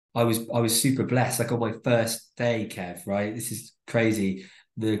I was super blessed. Like on my first day, Kev, right? This is crazy.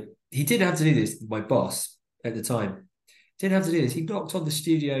 He didn't have to do this. My boss at the time didn't have to do this. He knocked on the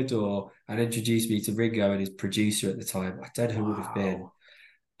studio door and introduced me to Ringo and his producer at the time. I don't know who it would have been. Wow.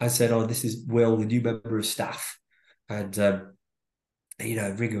 I said, "Oh, this is Will, the new member of staff." And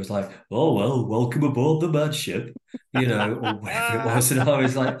Ringo was like, "Oh well, welcome aboard the mudship," or whatever it was. And I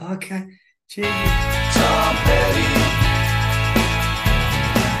was like, "Okay, cheers." Tom Petty,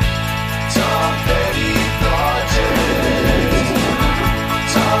 Tom Petty Project.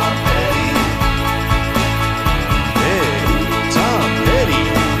 Tom Petty. Hey, Tom Petty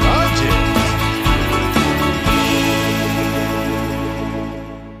Project.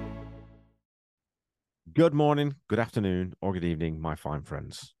 Good morning, good afternoon, or good evening, my fine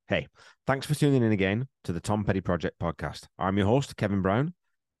friends. Hey, thanks for tuning in again to the Tom Petty Project podcast. I'm your host, Kevin Brown,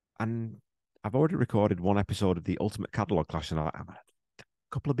 and I've already recorded one episode of the Ultimate Catalogue Clash, and I've had a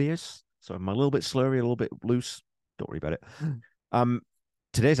couple of beers, so I'm a little bit slurry, a little bit loose. Don't worry about it.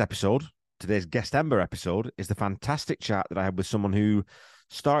 Today's guest Ember episode is the fantastic chat that I had with someone who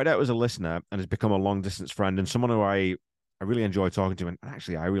started out as a listener and has become a long distance friend, and someone who I really enjoy talking to, and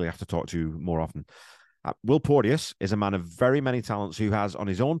actually I really have to talk to more often. Will Porteous is a man of very many talents who has, on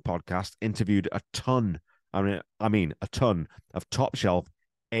his own podcast, interviewed a ton, I mean a ton of top shelf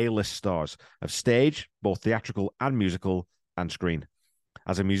A-list stars of stage, both theatrical and musical, and screen.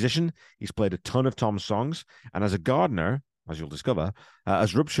 As a musician, he's played a ton of Tom's songs, and as a gardener, as you'll discover,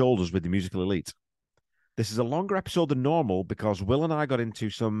 has rubbed shoulders with the musical elite. This is a longer episode than normal because Will and I got into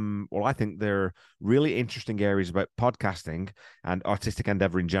some, well, I think they're really interesting areas about podcasting and artistic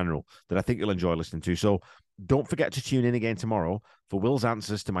endeavor in general that I think you'll enjoy listening to. So don't forget to tune in again tomorrow for Will's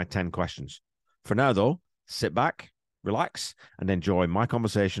answers to my 10 questions. For now, though, sit back, relax, and enjoy my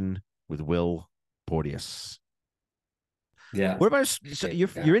conversation with Will Porteous. Yeah. Whereabouts? So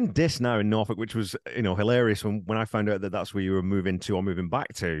you're in Dis now in Norfolk, which was hilarious when I found out that that's where you were moving to or moving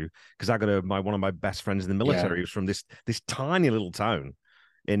back to, because I got one of my best friends in the military who's from this tiny little town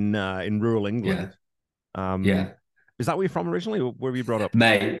in rural England. Yeah. Is that where you're from originally, or where were you brought up?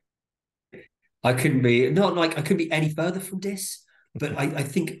 Mate, I couldn't be not like I couldn't be any further from this, but I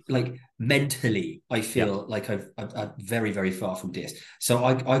think like mentally I Yeah. feel like I'm very, very far from this. So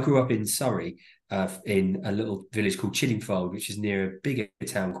I grew up in Surrey, in a little village called Chiddingfold, which is near a bigger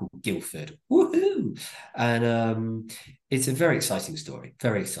town called Guildford. Woohoo! And it's a very exciting story,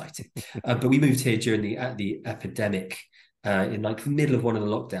 very exciting. But we moved here during the epidemic, in like the middle of one of the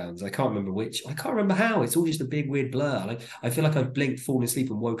lockdowns. I can't remember which. I can't remember how. It's all just a big weird blur. Like I feel like I've blinked, fallen asleep,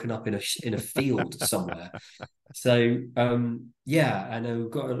 and woken up in a field somewhere. So yeah, and we've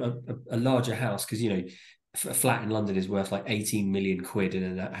got a larger house because a flat in London is worth like 18 million quid,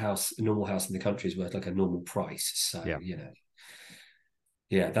 and then a normal house in the country is worth like a normal price. So Yeah.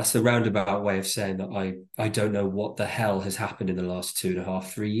 Yeah, that's the roundabout way of saying that I don't know what the hell has happened in the last 2.5,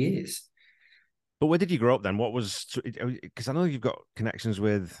 3 years. But where did you grow up then? What was, because I know you've got connections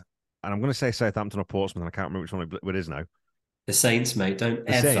with, and I'm going to say Southampton or Portsmouth, and I can't remember which one it is now. The Saints, mate, don't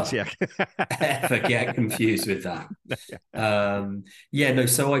The ever, Saints, yeah. ever get confused with that.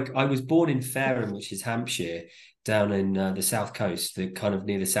 So I was born in Fareham, which is Hampshire, down in the south coast, the kind of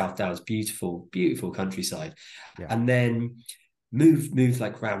near the South Downs, beautiful, beautiful countryside. Yeah. And then moved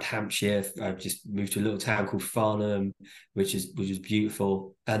like around Hampshire. I just moved to a little town called Farnham, which was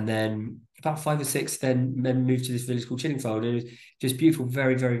beautiful. And then about 5 or 6, then moved to this village called Chiddingfold. And it was just beautiful,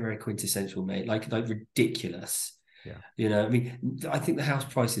 very, very, very quintessential, mate. Like ridiculous. Yeah. I mean, I think the house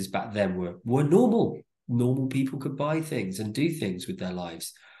prices back then were normal. Normal people could buy things and do things with their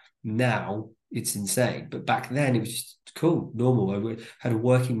lives. Now it's insane, but back then it was just cool, normal. I had a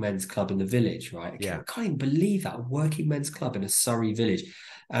working men's club in the village, right? I can't even believe that, a working men's club in a Surrey village.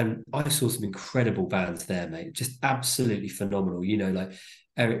 And I saw some incredible bands there, mate. Just absolutely phenomenal.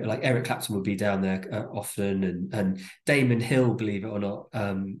 Like Eric Clapton would be down there often, and Damon Hill, believe it or not,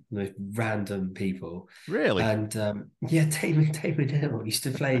 the random people. Really? And Damon Hill used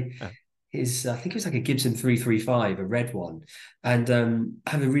to play I think it was like a Gibson 335, a red one, and I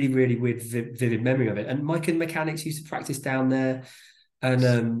have a really, really weird, vivid memory of it. And Mike and the Mechanics used to practice down there,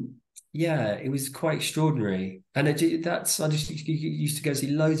 and it was quite extraordinary. And I just used to go see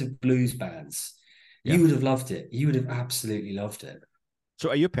loads of blues bands. Yeah. You would have loved it. You would have absolutely loved it.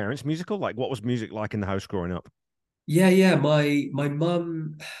 So are your parents musical? Like, what was music like in the house growing up? Yeah. My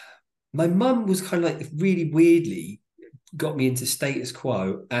mum was kind of like really weirdly got me into Status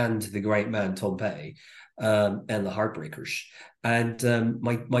Quo and the great man Tom Petty, and the Heartbreakers. And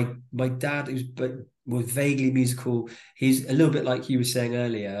my dad was vaguely musical. He's a little bit like you were saying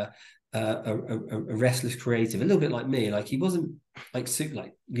earlier, a restless creative, a little bit like me. Like he wasn't like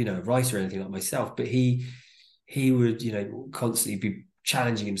a writer or anything like myself, but he would constantly be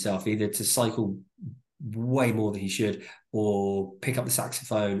challenging himself either to cycle way more than he should, or pick up the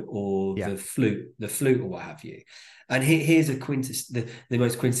saxophone or Yeah. the flute or what have you. And here's the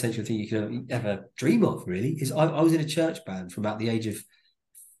most quintessential thing you can ever dream of, really, is I was in a church band from about the age of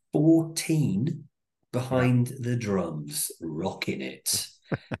 14, Yeah. behind the drums, rocking it.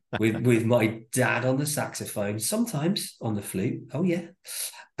 with my dad on the saxophone, sometimes on the flute. Oh yeah.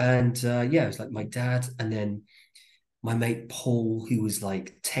 And it was like my dad, and then my mate Paul, who was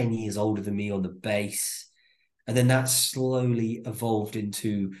like 10 years older than me, on the bass. And then that slowly evolved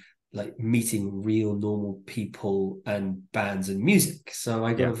into like meeting real normal people and bands and music. So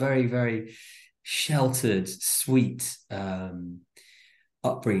I got Yeah. a very, very sheltered, sweet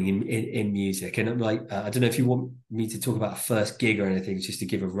upbringing in music. And I'm like, I don't know if you want me to talk about a first gig or anything, just to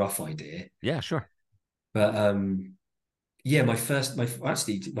give a rough idea. Yeah, sure. But yeah, my first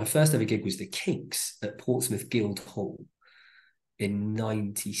ever gig was the Kinks at Portsmouth Guildhall in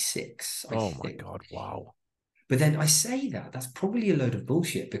 '96, I Oh my think. God. Wow. But then I say that's probably a load of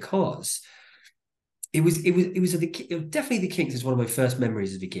bullshit, because it was definitely the Kinks is one of my first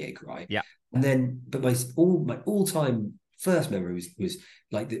memories of a gig, right? Yeah. And then, but my all-time first memory was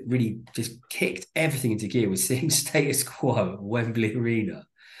like, that really just kicked everything into gear, was seeing Status Quo at Wembley Arena,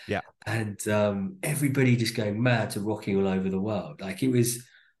 Yeah. and everybody just going mad to Rocking All Over the World. Like it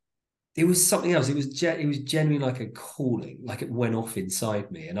was something else. It was genuinely like a calling, like it went off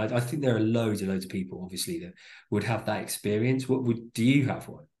inside me. And I think there are loads and loads of people, obviously, that would have that experience. Do you have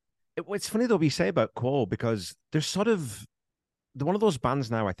one? It's funny though, we say about Quo, because they're sort of, they're one of those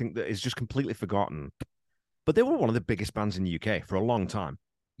bands now, I think, that is just completely forgotten. But they were one of the biggest bands in the UK for a long time,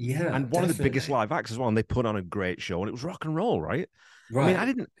 Yeah, and one of the biggest definitely. live acts as well. And they put on a great show, and it was rock and roll, right? I mean,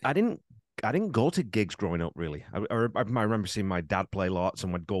 Right. I didn't go to gigs growing up really. I remember seeing my dad play lots,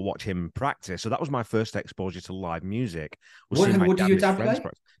 and would go watch him practice. So that was my first exposure to live music. Was seeing my What did dad and your his dad friends play?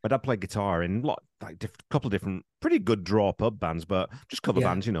 practice. My dad played guitar in couple of different pretty good draw pub bands, but just cover Yeah,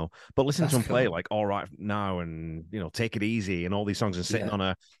 bands, you know. But listening to that's him play cool. like All Right Now and Take It Easy and all these songs, and sitting Yeah. on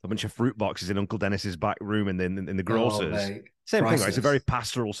a bunch of fruit boxes in Uncle Dennis's back room and then in the Oh, grocers. mate, Same thing, right? It's a very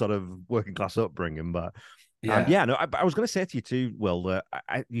priceless. pastoral sort of working class upbringing, but Yeah, yeah, no, I was going to say to you too, Will, that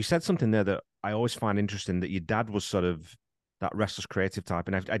you said something there that I always find interesting, that your dad was sort of that restless creative type.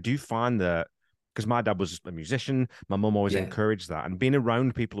 And I do find that, because my dad was a musician, my mum always yeah, encouraged that. And being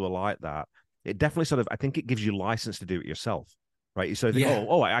around people who are like that, it definitely sort of, I think it gives you license to do it yourself. Right. So you think,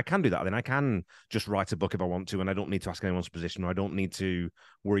 yeah, I can do that. Then I can just write a book if I want to, and I don't need to ask anyone's position, or I don't need to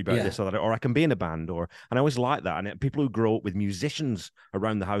worry about yeah. this or that, or I can be in a band, and I always like that. And people who grow up with musicians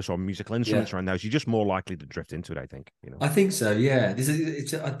around the house or musical Yeah. instruments around the house, you're just more likely to drift into it, I think, I think so. Yeah.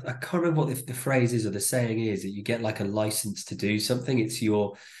 I can't remember what the phrase is or the saying is, that you get like a license to do something. It's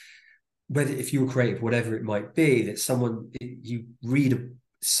your, whether, if you're creative, whatever it might be, that you read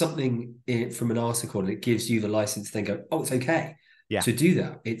something from an article, and it gives you the license to then go, oh, it's okay Yeah. to do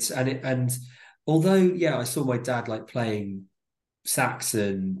that. And although, yeah, I saw my dad like playing sax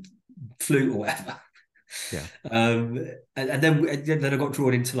and flute or whatever. Yeah. And then I got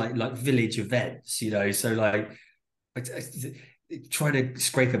drawn into like village events, so like trying to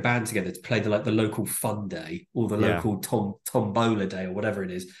scrape a band together to play the local fun day, or the Yeah. local tombola day, or whatever it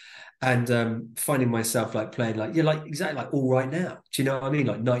is, and finding myself like playing like, yeah, like exactly like All Right Now. Do you know what I mean?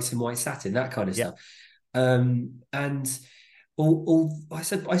 Like Nights in White Satin, that kind of Yeah. stuff. And all I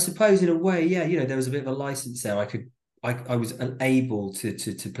suppose in a way, yeah, there was a bit of a license there. I was able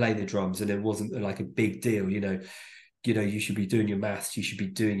to play the drums, and it wasn't like a big deal, you should be doing your maths, you should be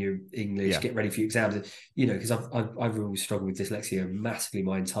doing your English, Yeah. get ready for your exams, because I've always struggled with dyslexia massively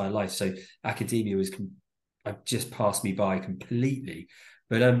my entire life. So academia I've just passed me by completely.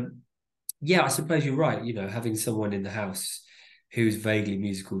 But yeah, I suppose you're right. Having someone in the house who's vaguely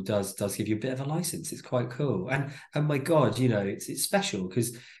musical does give you a bit of a license. It's quite cool. And my God, it's special,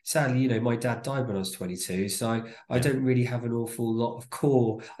 because sadly, my dad died when I was 22. So I Yeah. don't really have an awful lot of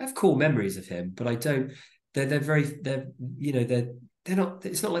I have core memories of him, but I don't, they're not,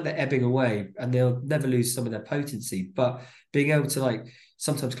 it's not like they're ebbing away, and they'll never lose some of their potency. But being able to like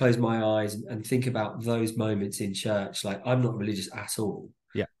sometimes close my eyes and think about those moments in church, like I'm not religious at all,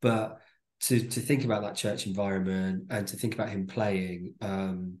 Yeah. but to think about that church environment and to think about him playing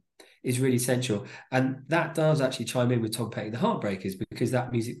is really essential. And that does actually chime in with Tom Petty and the Heartbreakers, because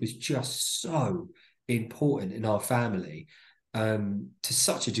that music was just so important in our family, to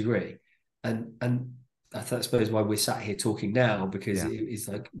such a degree. And I suppose why we're sat here talking now, because Yeah. it's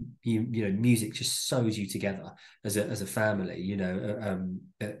like, music just sews you together as a family, and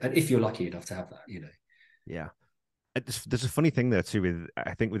if you're lucky enough to have that. Yeah. There's a funny thing there too with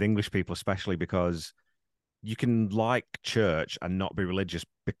I think with English people especially because you can like church and not be religious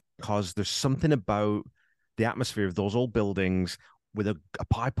because there's something about the atmosphere of those old buildings with a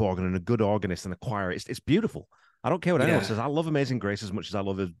pipe organ and a good organist and a choir. It's beautiful. I don't care what anyone Yeah. says. I love Amazing Grace as much as I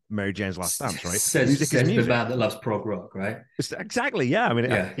love Mary Jane's Last Dance, right? Says Music is says the music. man that loves prog rock, right? Exactly. Yeah. I mean,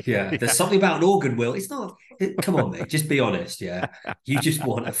 Yeah, yeah. There's yeah. something about an organ, Will. It's not. Come on, mate. Just be honest. Yeah, you just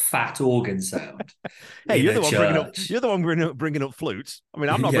want a fat organ sound Hey, in you're a the one bringing up. church. You're the one bringing up flutes. I mean,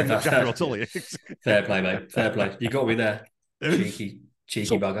 I'm not Yeah, bringing up Jethro yeah. Tull. Fair play, mate. Fair play. You got me there, cheeky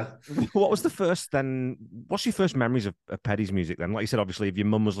So, bugger. what was the first then? What's your first memories of Peddy's music then? Like you said, obviously, if your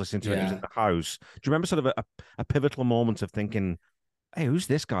mum was listening to it, it was in Yeah, the house. Do you remember sort of a pivotal moment of thinking, "Hey, who's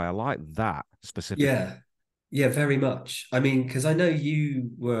this guy? I like that specifically." yeah, yeah. Very much. I mean, because I know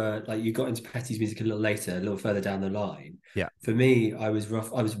you were like you got into Petty's music a little later, a little further down the line. Yeah, For me, I was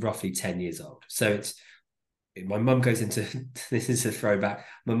roughly 10 years old. So it's my mum goes into this is a throwback.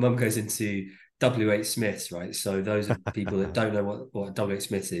 My mum goes into W.H. Smith's, right? So those are people that don't know what W.H.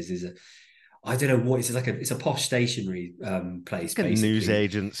 Smith's is a I don't know what it's like it's a posh stationery place like a news basically,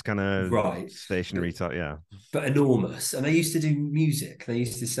 agents kind of right? stationery But type. Yeah, enormous. And they used to do music. They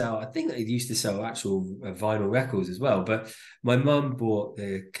used to sell, I think they used to sell actual vinyl records as well. But my mum bought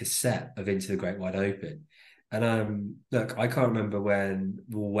the cassette of Into the Great Wide Open. And look, I can't remember when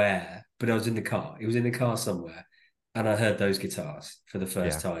or where, but I was in the car. It was in the car somewhere. And I heard those guitars for the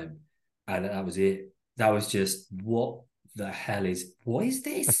first yeah, time. And that was it. That was just what is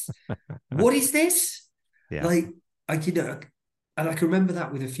this? What is this? yeah, Like and I can remember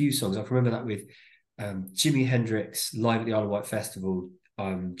that with a few songs. I can remember that with Jimi Hendrix live at the Isle of Wight Festival,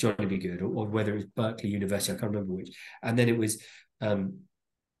 Johnny Be Good, or whether it was Berkeley University, I can't remember which. And then it was um,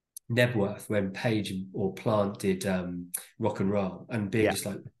 Nebworth when Page or Plant did rock and roll, and being yeah, just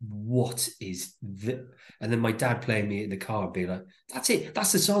like, what is this? And then my dad playing me in the car and being like, that's it,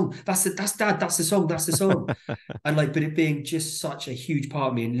 that's the song, that's dad, that's the song, that's the song. And like, but it being just such a huge part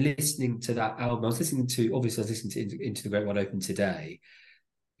of me and listening to that album. I was listening to Into the Great Wide Open today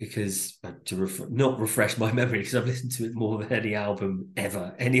because not refresh my memory because I've listened to it more than any album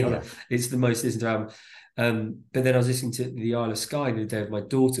ever, any other. yeah, It's the most listened to album. But then I was listening to the Isle of Skye the day with my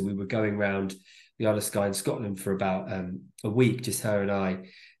daughter. We were going around the Isle of Skye in Scotland for about a week, just her and I.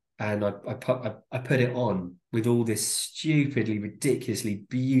 And I put it on with all this stupidly, ridiculously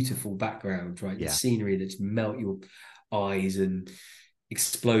beautiful background, right? The yeah. scenery that's melt your eyes and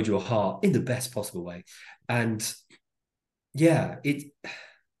explode your heart in the best possible way. And yeah,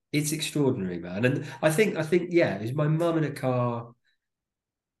 it's extraordinary, man. And yeah, it was my mum in a car.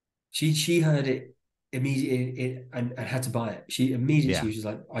 She heard it immediately and had to buy it. She Yeah. was just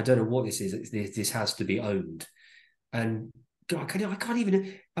like, I don't know what this is. This has to be owned. And God, I can't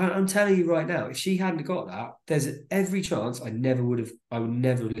even. I'm telling you right now, if she hadn't got that, there's every chance I would never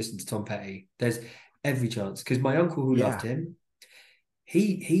have listened to Tom Petty. There's every chance because my uncle who loved Yeah. him,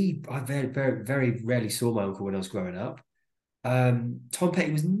 I very rarely saw my uncle when I was growing up. Tom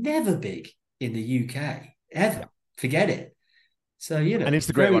Petty was never big in the UK Yeah. ever. Forget it. So And It's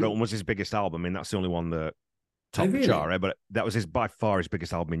the Great Wide very. Open was his biggest album. I mean, that's the only one that Oh topped the chart, really? right? But that was his by far his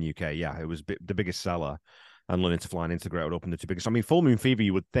biggest album in UK. Yeah, it was the biggest seller. And Learning to Fly and Into the Great Wide Open, the two biggest. I mean, Full Moon Fever,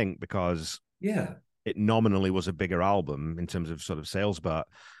 you would think because Yeah. it nominally was a bigger album in terms of sort of sales, but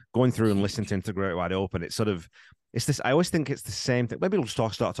going through and listening to Huge. Into the Great Wide Open, it's this. I always think it's the same thing. Maybe we'll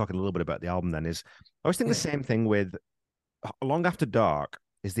start talking a little bit about the album. Then is I always think the Yeah. same thing with Long After Dark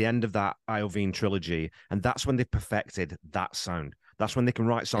is the end of that Iovine trilogy, and that's when they perfected that sound. That's when they can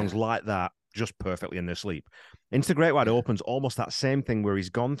write songs Yeah. like that just perfectly in their sleep. Into the Great Wide Yeah. Open's almost that same thing where he's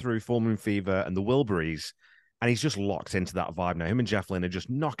gone through Full Moon Fever and the Wilburys, and he's just locked into that vibe now. Him and Jeff Lynne are just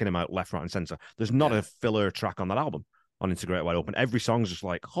knocking him out left, right, and center. There's not Yeah. a filler track on that album on Into the Great Wide Open. Every song's just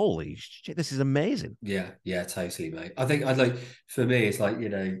like, holy shit, this is amazing. Yeah. Yeah. Totally, mate. I think I'd like for me, it's like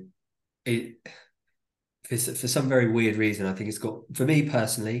it for some very weird reason. I think it's got for me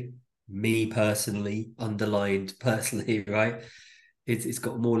personally, underlined personally, right? It's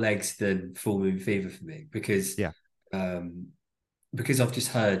got more legs than Full Moon Fever for me Yeah, um because I've just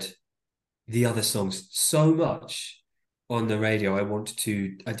heard the other songs so much on the radio. I want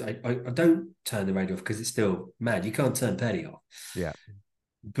to. I don't turn the radio off because it's still mad. You can't turn Petty off. yeah,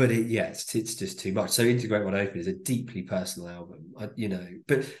 But it's just too much. So Integrate What Open is a deeply personal album.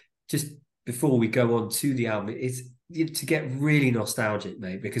 But just before we go on to the album, it's to get really nostalgic,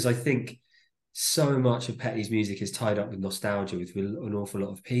 mate, because I think so much of Petty's music is tied up with nostalgia with an awful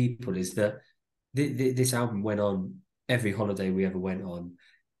lot of people. Is that this album went on every holiday we ever went on,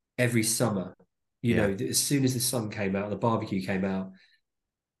 every summer. yeah, As soon as the sun came out, the barbecue came out,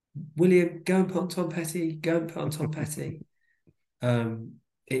 William, go and put on Tom Petty. Go and put on Tom Petty. Um,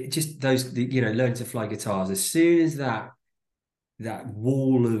 it just learn to fly guitars. As soon as that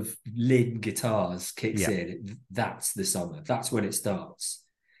wall of Lynn guitars kicks Yeah. in, that's the summer. That's when it starts.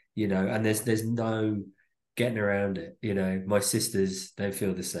 And there's no getting around it. My sisters, they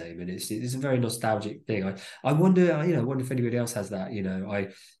feel the same, and it's a very nostalgic thing. I wonder, I wonder if anybody else has that.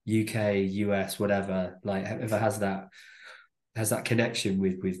 UK, US, whatever, like ever has that connection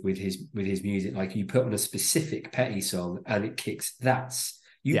with his music. Like you put on a specific Petty song and it kicks.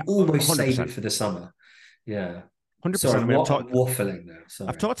 You Yeah, almost save it 100%. for the summer. Yeah. 100%. Sorry, I mean, I'm waffling now. I've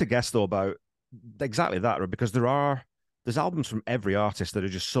Sorry. talked to guests though about exactly that, right? Because there's albums from every artist that are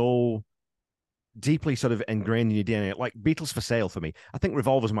just so deeply sort of ingrained in your DNA. Like Beatles for Sale for me. I think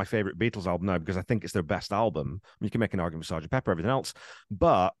Revolver's my favorite Beatles album now because I think it's their best album. You can make an argument for Sgt. Pepper, everything else.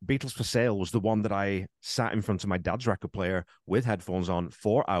 But Beatles for Sale was the one that I sat in front of my dad's record player with headphones on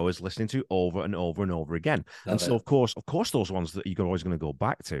 4 hours listening to over and over and over again. And Love so it. of course those ones that you're always going to go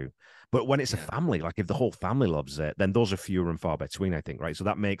back to. But when it's a Yeah. family, like if the whole family loves it, then those are fewer and far between, I think, right? So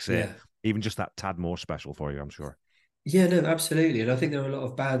that makes it Yeah. even just that tad more special for you, I'm sure. Yeah, no, absolutely. And I think there are a lot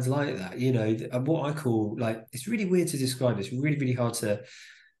of bands like that, and what I call like, it's really weird to describe. It's really, really hard to,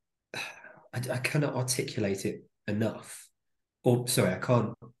 I cannot articulate it enough. Or, sorry, I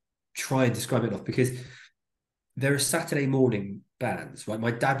can't try and describe it enough because there are Saturday morning bands, right?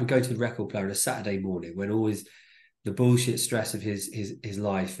 My dad would go to the record player on a Saturday morning when always the bullshit stress of his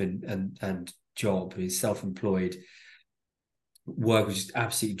life and job, his self-employed work was just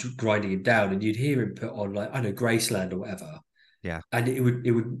absolutely grinding him down, and you'd hear him put on like I don't know Graceland or whatever, Yeah. and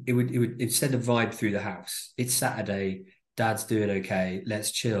it'd send a vibe through the house. It's Saturday, Dad's doing okay,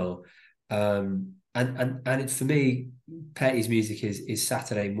 let's chill. For me, Petty's music is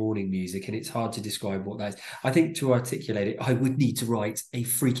Saturday morning music, and it's hard to describe what that is. I think to articulate it, I would need to write a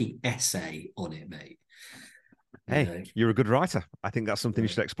freaking essay on it, mate. You Hey, know. you're a good writer. I think that's something you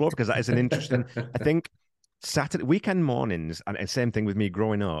should explore because that is an interesting. I think Saturday weekend mornings, and same thing with me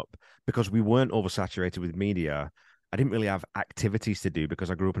growing up, because we weren't oversaturated with media. I didn't really have activities to do because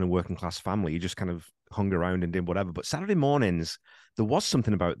I grew up in a working class family. You just kind of hung around and did whatever. But Saturday mornings, there was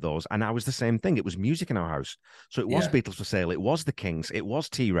something about those, and I was the same thing. It was music in our house, so it was Yeah, Beatles for Sale, it was the Kings, it was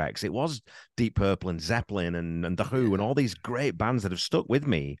T Rex, it was Deep Purple and Zeppelin and the Who and yeah, all these great bands that have stuck with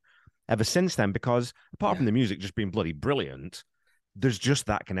me ever since then. Because apart from yeah. the music just being bloody brilliant, there's just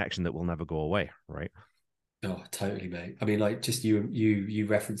that connection that will never go away, right? Oh, totally, mate. I mean, like just you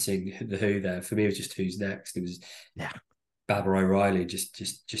referencing the Who there. For me, it was just Who's Next. It was Yeah. Baba O'Reilly.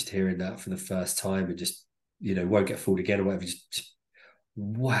 Just hearing that for the first time, and just won't get fooled again or whatever. Just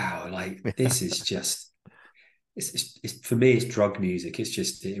wow, like this is just it's for me. It's drug music.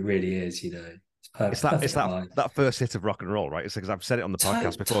 It really is. It's It's that it's perfect that vibe. that first hit of rock and roll, right? It's because I've said it on the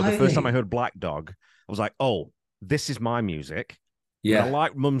podcast before. The first time I Totally. heard Black Dog, I was like, "Oh, this is my music." I mean, I Yeah,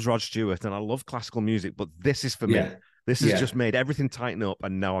 like Mum's Rod Stewart and I love classical music, but this is for me. yeah, This has just yeah. made everything tighten up,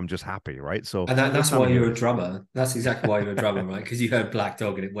 and now I'm just happy, right? So And first that's time why I you're heard a it, drummer. That's exactly why you're a drummer, right? Because you heard Black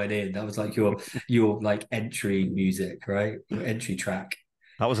Dog and it went in. That was like your like entry music, right? Your entry track.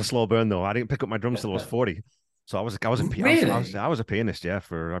 that was a slow burn though. I didn't pick up my drums till I was 40, so Really? I was a pianist. Yeah,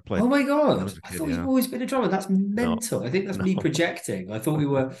 I played Oh my when I God. was a I kid. thought you've Yeah, always been a drummer. That's no, mental. I think that's me no, projecting. I thought we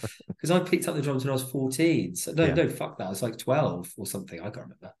were because I picked up the drums when I was 14. So no, yeah, no, fuck that. I was like 12 or something. I can't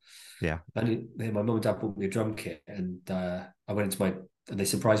remember. yeah. Then my mum and dad bought me a drum kit, and I went into my and they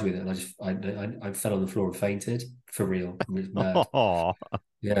surprised me with it, and I fell on the floor and fainted for real. It was mad. Oh,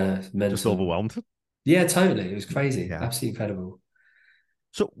 Yeah, it's just mental. overwhelmed. Yeah, totally. It was crazy. Yeah. Absolutely incredible.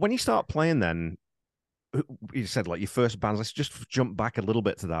 So when you start playing, then you said like your first bands. Let's just jump back a little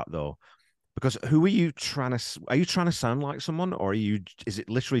bit to that though, because who are you trying to? Are you trying to sound like someone, or are you? Is it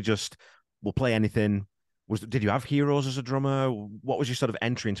literally just we'll play anything? Did you have heroes as a drummer? What was your sort of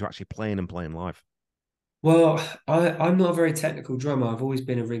entry into actually playing and playing live? Well, I'm not a very technical drummer. I've always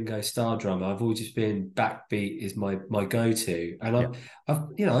been a Ringo Starr drummer. I've always just been backbeat is my go-to. And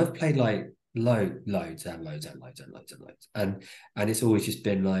Yeah. I've played like loads and loads and loads and loads and loads. And it's always just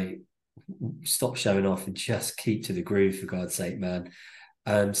been like stop showing off and just keep to the groove for God's sake, man.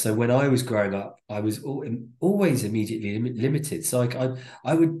 So when I was growing up, I was always immediately limited. So like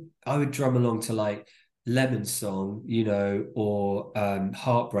I would drum along to like Lemon Song, or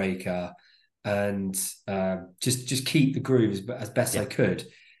Heartbreaker, and just keep the groove as best Yeah. I could.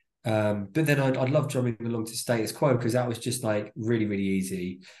 But then I'd love drumming along to Status Quo because that was just like really really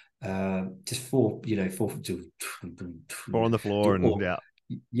easy. Just four, four Four on the floor and or yeah.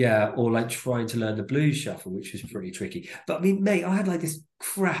 Yeah, or like trying to learn the blues shuffle, which was pretty tricky. But I mean, mate, I had like this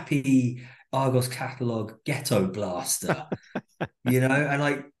crappy Argos catalog ghetto blaster, and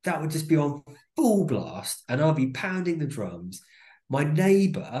like that would just be on full blast, and I'll be pounding the drums. My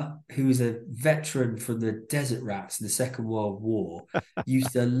neighbor, who was a veteran from the Desert Rats in the Second World War,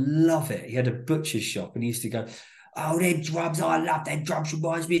 used to love it. He had a butcher's shop, and he used to go, "Oh, them drums! I love them drums.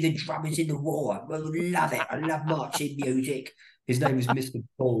 Reminds me of the drummers in the war. I love it. I love marching music." His name was Mr.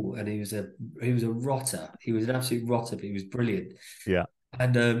 Paul, and he was a rotter. He was an absolute rotter, but he was brilliant. Yeah.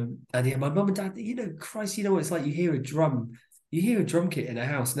 And yeah, my mum and dad, Christ, what it's like. You hear a drum kit in a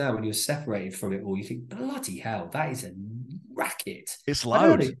house now when you're separated from it all. You think, bloody hell, that is a racket. It's I don't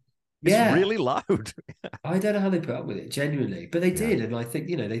loud. know. It's Yeah, really loud. I don't know how they put up with it, genuinely, but they Yeah. did, and I think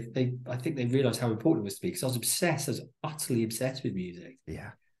I think they realised how important it was to me because I was obsessed. I was utterly obsessed with music.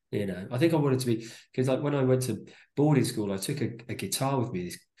 Yeah. I think I wanted to be because like when I went to boarding school, I took a guitar with me,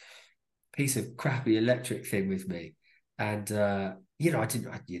 this piece of crappy electric thing with me, and I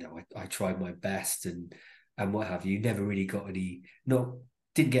didn't, I tried my best and what have you. Never really got any, not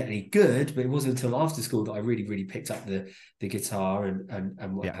didn't get any good, but it wasn't until after school that I really, really picked up the guitar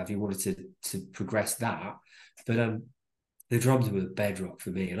and what Yeah. have you. Wanted to progress that, but the drums were the bedrock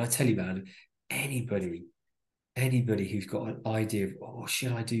for me. And I tell you, man, anybody who's got an idea of, oh,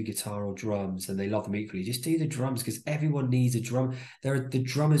 should I do guitar or drums, and they love them equally, just do the drums because everyone needs a drum. The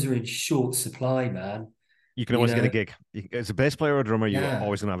drummers are in short supply, man. You can always get a know gig. As a bass player or a drummer, you're yeah,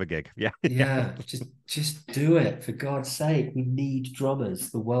 always gonna have a gig. Yeah. Yeah. yeah, just do it for God's sake. We need drummers.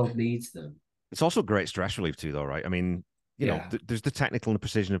 The world needs them. It's also great stress relief too, though, right? I mean, Yeah, there's the technical and the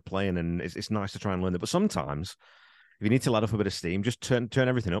precision of playing, and it's nice to try and learn that. But sometimes, if you need to let off a bit of steam, just turn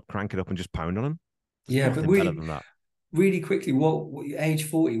everything up, crank it up, and just pound on them. There's yeah, but nothing better than that. really quickly, what age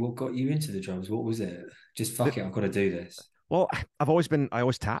 40, what got you into the drums? What was it? Just fuck it, I've got to do this. Well, I always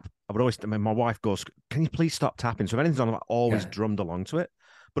tap. I mean, my wife goes, "Can you please stop tapping?" So if anything's on, I've always Yeah. drummed along to it.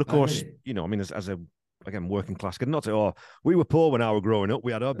 But of Oh, course, really? I mean, as a again working class kid, not to, oh, we were poor when I was growing up.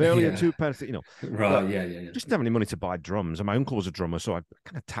 We had barely a Yeah. two pence, but Right. Yeah. Yeah. Yeah. just didn't have any money to buy drums. And my uncle was a drummer, so I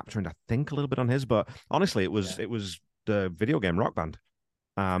kind of tapped around, I think, a little bit on his. But honestly, Yeah. it was the video game Rock Band.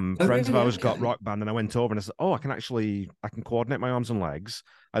 Oh, Friends of really? ours got Okay. Rock Band, and I went over and I said, "Oh, I can coordinate my arms and legs.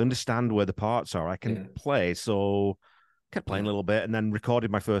 I understand where the parts are. I can Yeah. play." So kept playing a Wow. little bit, and then recorded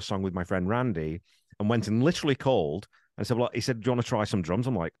my first song with my friend Randy, and went and literally called and said, "Well," he said, "Do you want to try some drums?"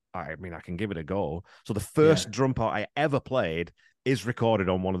 I'm like, "I mean, I can give it a go." So the Yeah. first drum part I ever played is recorded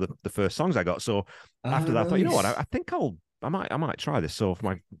on one of the first songs I got. So Oh, after that, I thought, you know what, nice. I think I might try this. So for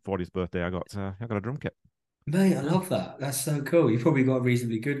my 40th birthday, I got a drum kit. Mate, I Yeah. love that. That's so cool. You probably got a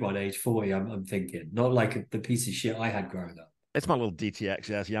reasonably good one, age 40, I'm thinking. Not like the piece of shit I had growing up. It's my little DTX,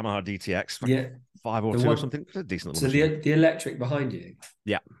 yes, Yamaha DTX, like Yeah. The 502 or one, something. It's a decent little so machine. the electric behind you.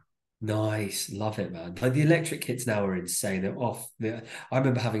 Yeah, Nice. Love it, man. Like the electric kits now are insane. They're off. I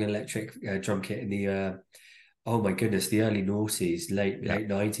remember having an electric drum kit in the oh my goodness, the early noughties, yeah. late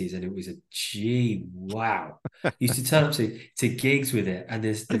 90s, and it was a gee, wow. Used to turn up to gigs with it, and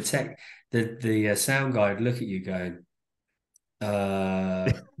there's the tech, the sound guy would look at you going,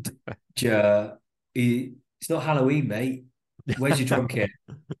 uh, it's not Halloween, mate. Where's your drum kit?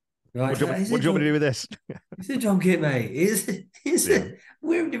 Right, is What it do you want me to do drum? with this? It's a drum kit, mate. Is Yeah. it?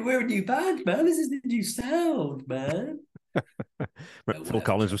 We're a new band, man. This is the new sound, man. Oh, Phil whatever,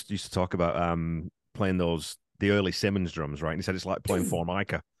 Collins drum. used to talk about playing the early Simmons drums, right? And he said it's like playing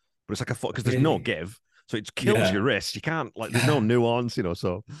Formica, but it's like because there's no Really? give, so it kills your Yeah. wrist. You can't, like, there's no Yeah. nuance,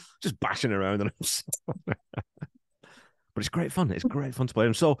 so just bashing around and but it's great fun. It's great fun to play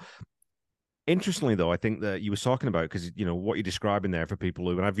them. So interestingly, though, I think that you were talking about, because what you're describing there for people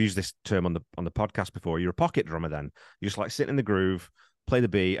who, and I've used this term on the podcast before. You're a pocket drummer. Then you just like sit in the groove, play the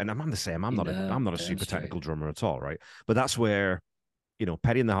beat, and I'm the same. I'm not a Damn super technical straight. drummer at all, right? But that's where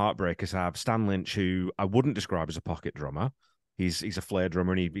Petty and the Heartbreakers have Stan Lynch, who I wouldn't describe as a pocket drummer. He's a flare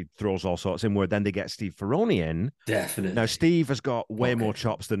drummer, and he throws all sorts in. Where then they get Steve Ferroni in. Now Definitely. Steve has got way more Pocket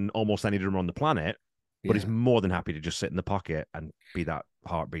chops drum. than almost any drummer on the planet, but he's Yeah. more than happy to just sit in the pocket and be that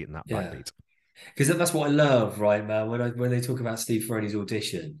heartbeat and that Yeah. backbeat. Because that's what I love, right, man? When they talk about Steve Ferroni's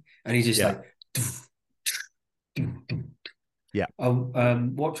audition, and he's just Yeah, like, yeah. oh,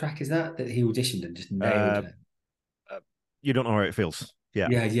 what track is that he auditioned and just nailed Uh, it? uh, you don't know how it feels. Yeah,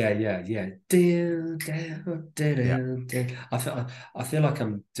 Yeah, yeah, yeah, yeah. Down, down, down, yeah, down, down. I feel like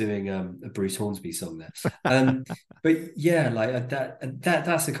I'm doing a Bruce Hornsby song there. But yeah, like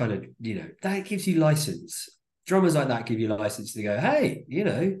that's the kind of that gives you license. Drummers like that give you license to go, hey,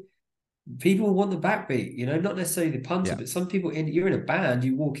 people want the backbeat, not necessarily the punter, yeah. but some people you're in a band,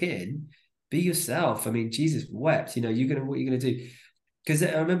 you walk in, be yourself. I mean, Jesus wept, what you're gonna do. because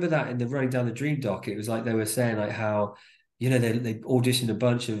I remember that in the Running Down the Dream doc, it was like they were saying like how, they auditioned a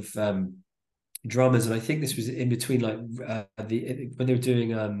bunch of drummers, and I think this was in between like when they were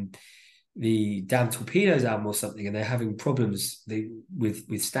doing the Damn Torpedoes album or something, and they're having problems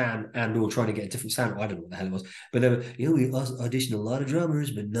with Stan and or trying to get a different sound. I don't know what the hell it was, but they were, we auditioned a lot of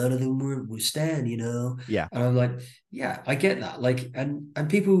drummers, but none of them were Stan. Yeah. And I'm like, yeah, I get that. Like, and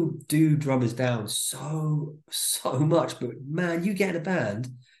people do drummers down so much, but man, you get a band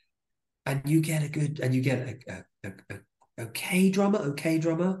and you get a good and you get a okay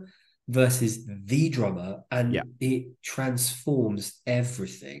drummer versus the drummer, Yeah. and it transforms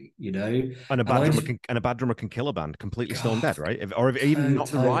everything. And a And bad I drummer just, can kill a band completely stone God, dead, right? If even not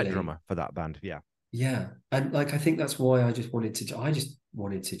the right totally, drummer for that band. Yeah. yeah. And like I think that's why I just wanted to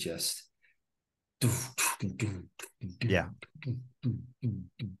just Yeah.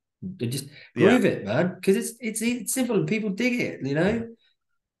 just Yeah. groove it, man, because it's simple and people dig it.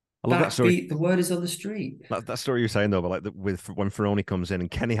 I love that story. Backbeat, the word is on the street. That story you're saying though, about like with when Ferroni comes in and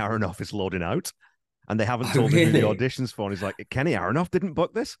Kenny Aronoff is loading out, and they haven't Oh, told him who the really? auditions for, and he's like, Kenny Aronoff didn't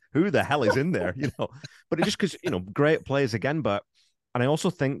book this. Who the hell is in there? But it just because great players again, but. And I also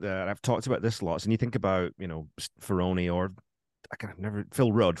think that I've talked about this lots, and you think about, Ferroni or I kind of never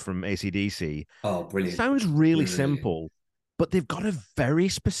Phil Rudd from AC/DC. Oh, brilliant. Sounds really Brilliant. simple, but they've got a very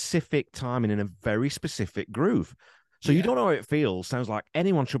specific timing and a very specific groove. So you Yeah. don't know how it feels. Sounds like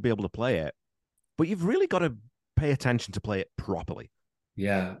anyone should be able to play it, but you've really got to pay attention to play it properly.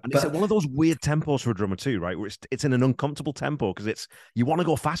 Yeah. And it's at But one of those weird tempos for a drummer too, right? Where it's in an uncomfortable tempo because you want to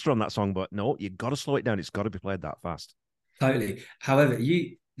go faster on that song, but no, you got to slow it down. It's got to be played that fast. totally. However,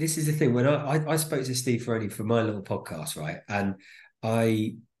 this is the thing. When I spoke to Steve Ferroni for my little podcast, right? And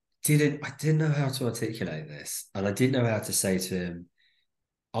I I didn't know how to articulate this. And I didn't know how to say to him,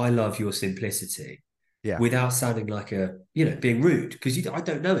 I love your simplicity, Yeah. without sounding like being rude, because I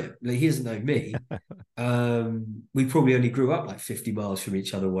don't know him. Like, he doesn't know me. We probably only grew up like 50 miles from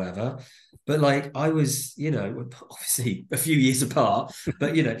each other, whatever. But like I was, obviously a few years apart,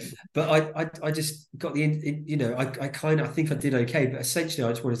 but I just got I think I did okay. But essentially, I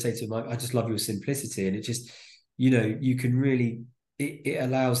just want to say to him, I just love your simplicity, and it just, you can really. It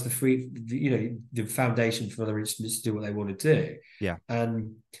allows the foundation for other instruments to do what they want to do, Yeah.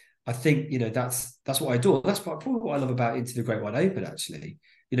 and I think that's what I adore. That's probably what I love about Into the Great Wide Open, actually.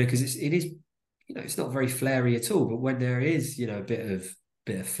 Because it is, it's not very flary at all. But when there is, a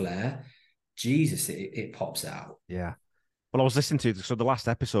bit of flair, Jesus, it pops out. Yeah. Well, I was listening to so the last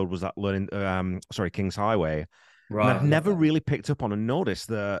episode was that King's Highway, and Right, I'd I love never that. really picked up on and noticed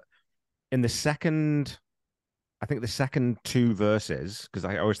that in the second, I think the second two verses, because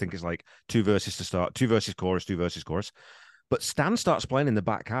I always think it's like two verses to start, two verses chorus, two verses chorus. But Stan starts playing in the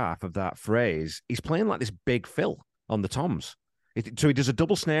back half of that phrase. He's playing like this big fill on the toms. So he does a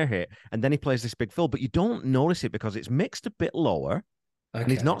double snare hit, and then he plays this big fill, but you don't notice it because it's mixed a bit lower,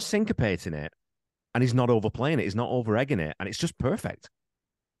 and he's not Okay, syncopating it, and he's not overplaying it, he's not over egging it, and it's just perfect.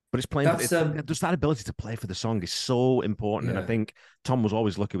 But it's playing for that's just that ability to play for the song is so important. And I yeah. think Tom was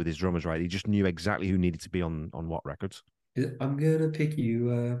always lucky with his drummers, right? He just knew exactly who needed to be on what records. I'm gonna pick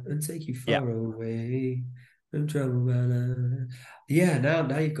you up and take you Yeah, far away from trouble. Yeah,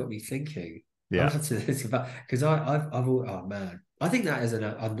 now you've got me thinking. I'll yeah, have to think about, because oh man, I think that is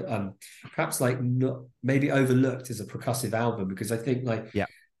perhaps like not maybe overlooked as a percussive album, because I think like yeah,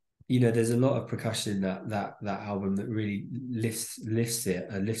 there's a lot of percussion in that album that really lifts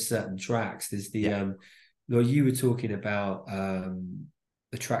certain tracks. There's yeah. well, you were talking about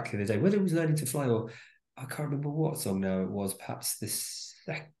the track the other day, whether it was Learning to Fly or I can't remember what song now it was, perhaps the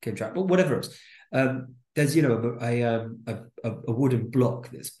second track, but whatever it was. There's a wooden block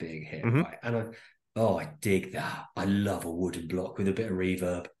that's being hit, Hmm. right? And I dig that. I love a wooden block with a bit of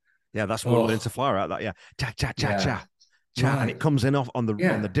reverb. Yeah, that's what Learning to Oh, Fly are at that. Yeah. Cha cha cha yeah, cha cha. And it right. comes in off on the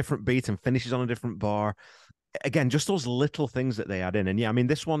Yeah, different beat and finishes on a different bar. Again, just those little things that they add in. And yeah, I mean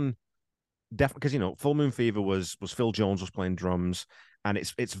this one definitely because Full Moon Fever was Phil Jones was playing drums, and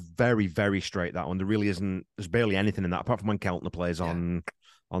it's very very straight, that one. There's barely anything in that apart from when Keltner plays yeah, on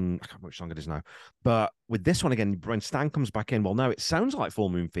I can't remember which song it is now. But with this one again, when Stan comes back in, well, now it sounds like Full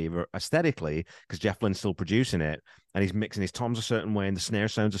Moon Fever aesthetically because Jeff Lynne's still producing it and he's mixing his toms a certain way and the snare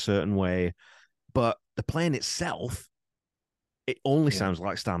sounds a certain way. But the playing itself, it only yeah. sounds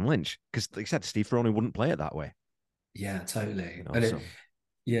like Stan Lynch because, like I said, Steve Ferroni wouldn't play it that way. Yeah, totally. And So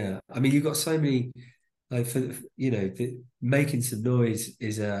yeah, I mean, you've got so many, like making some noise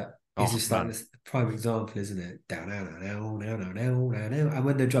is oh just like man, this prime example, isn't it? Down, down, down, down, down, down, down, down, down. And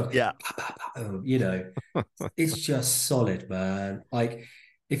when the drum, yeah, pa, pa, pa, it's just solid, man. Like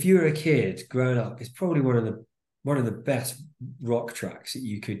if you were a kid growing up, it's probably one of the one of the best rock tracks that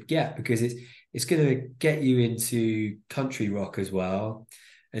you could get, because it's going to get you into country rock as well.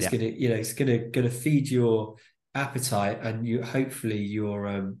 It's Yeah. going to, it's going to feed your appetite and you hopefully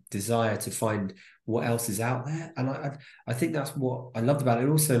your desire to find what else is out there. And I think that's what I loved about it.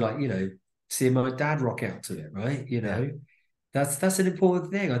 And also, like, seeing my dad rock out to it, right? Yeah. That's an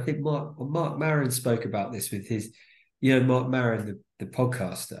important thing. I think Mark Maron spoke about this with his, Mark Maron, the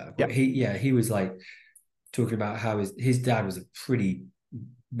podcaster. Yeah. But he was like talking about how his dad was a pretty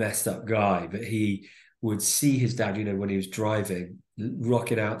messed up guy, but he would see his dad, when he was driving,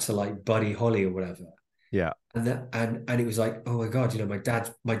 rocking out to like Buddy Holly or whatever. Yeah. And it was like, oh my God,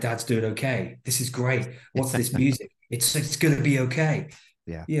 my dad's doing okay. This is great. What's this music? It's gonna be okay.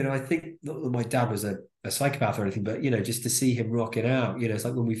 Yeah. I think not that my dad was a psychopath or anything, but just to see him rocking out, it's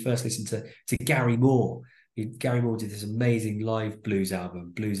like when we first listened to Gary Moore. Gary Moore did this amazing live blues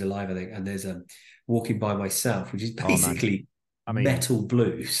album, Blues Alive, I think, and there's Walking by Myself, which is basically metal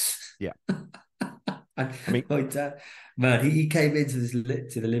blues. Yeah. And my dad, man, he came into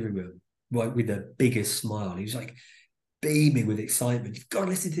to the living room like with the biggest smile. He was like beaming with excitement. You've got to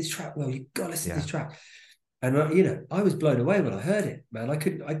listen to this track, Will. You've got to listen to this track. And I was blown away when I heard it, man. I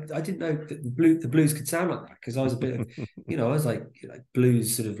didn't know that the blues could sound like that, because I was a bit of, I was like,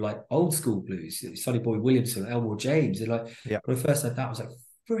 blues, sort of like old school blues, Sonny Boy Williamson, Elmore James, and like when I first heard that, I was like,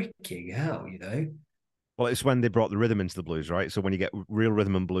 freaking hell, Well, it's when they brought the rhythm into the blues, right? So when you get real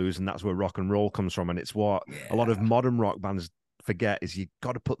rhythm and blues, and that's where rock and roll comes from, and it's what a lot of modern rock bands forget is you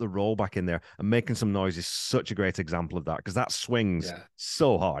got to put the roll back in there, and Making Some Noise is such a great example of that, because that swings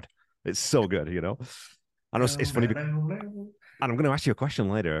so hard. It's so good, And it's funny, and I'm going to ask you a question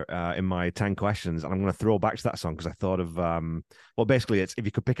later in my 10 questions, and I'm going to throw back to that song because I thought of, basically it's if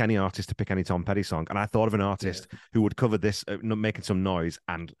you could pick any artist to pick any Tom Petty song, and I thought of an artist who would cover this, Making Some Noise,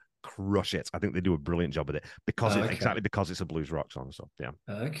 and crush it. I think they do a brilliant job with it because exactly because it's a blues rock song. So yeah.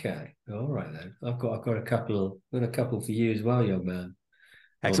 Okay, all right then. I've got a couple for you as well, young man.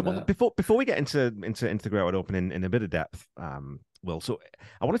 Excellent. Well, before we get into the Great Wide Open in a bit of depth, Will, so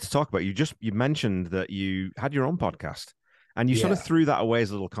I wanted to talk about you mentioned that you had your own podcast, and you sort of threw that away as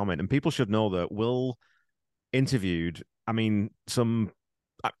a little comment, and people should know that Will interviewed, some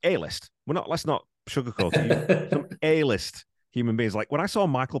A-list. Let's not sugarcoat it. Some A-list human beings. Like when I saw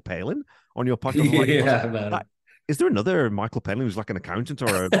Michael Palin on your podcast, man. Is there another Michael Palin who's like an accountant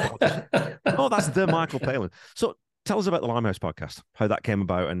or a? Oh, that's the Michael Palin. So tell us about the Limehouse podcast, how that came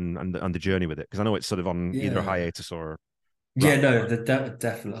about, and the journey with it, because I know it's sort of on either a hiatus or. The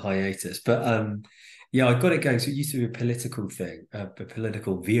definite hiatus, but I got it going. So it used to be a political thing, a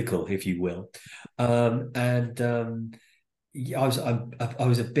political vehicle, if you will, I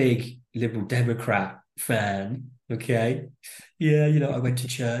was a big Liberal Democrat fan. Okay, I went to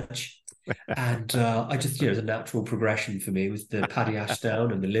church, and I just, it was a natural progression for me. It was the Paddy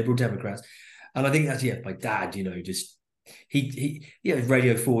Ashdown and the Liberal Democrats, and I think that's my dad. Just he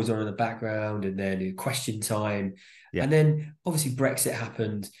Radio 4 was on in the background, and then Question Time. Yeah. And then obviously Brexit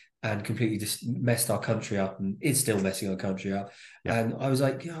happened and completely just messed our country up, and it's still messing our country up. Yeah. And I was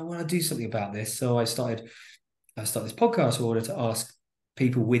like, I want to do something about this. So I started this podcast in order to ask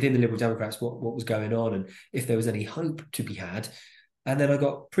people within the Liberal Democrats what was going on and if there was any hope to be had. And then I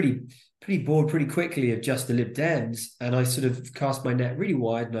got pretty bored pretty quickly of just the Lib Dems, and I sort of cast my net really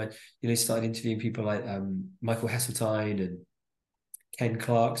wide, and I started interviewing people like Michael Heseltine and Ken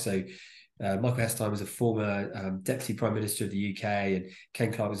Clarke. So Michael Heseltine was a former Deputy Prime Minister of the UK, and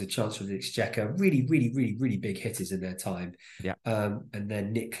Ken Clarke was a Chancellor of the Exchequer. Really, really, really, really big hitters in their time. Yeah. And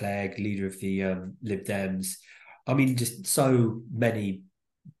then Nick Clegg, leader of the Lib Dems. Just so many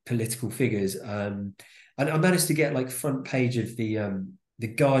political figures. And I managed to get like front page of the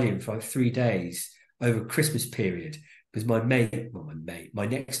Guardian for like 3 days over Christmas period, because my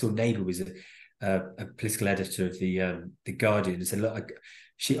next door neighbour was a political editor of the Guardian, and said, look,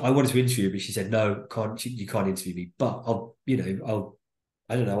 I wanted to interview her, but she said, no, you can't interview me, but I'll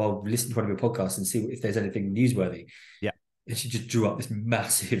listen to one of your podcasts and see if there's anything newsworthy. Yeah. And she just drew up this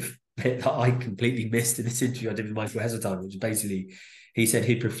massive bit that I completely missed in this interview I did with Michael Heseltine, which basically, he said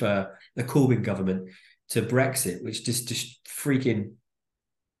he'd prefer the Corbyn government to Brexit, which just freaking,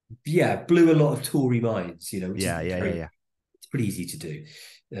 blew a lot of Tory minds, which it's pretty easy to do.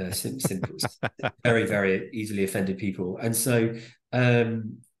 Simple, very, very easily offended people. And so,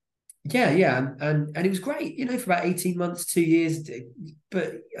 and it was great, for about 18 months, 2 years.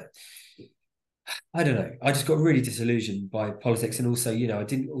 But I don't know. I just got really disillusioned by politics, and also, I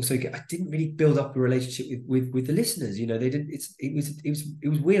didn't really build up a relationship with the listeners. They didn't. It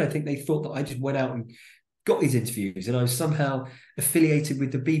was weird. I think they thought that I just went out and got these interviews, and I was somehow affiliated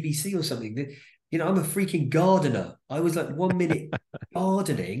with the BBC or something. I'm a freaking gardener. I was like 1 minute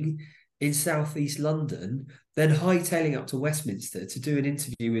gardening in southeast London, then hightailing up to Westminster to do an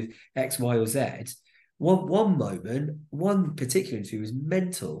interview with X, Y, or Z. One moment, one particular interview was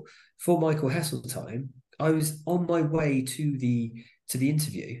mental. For Michael Heseltine, I was on my way to the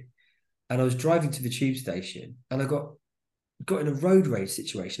interview, and I was driving to the tube station, and I got in a road rage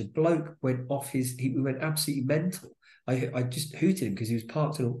situation. A bloke went off he went absolutely mental. I just hooted him because he was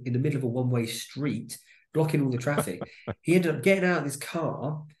parked in the middle of a one-way street, blocking all the traffic. He ended up getting out of his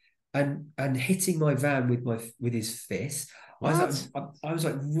car and hitting my van with his fist. What? I was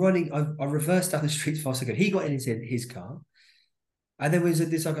like running. I reversed down the street as fast as I could. He got into his car, and then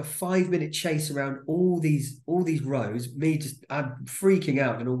there's like a 5 minute chase around all these roads. I'm freaking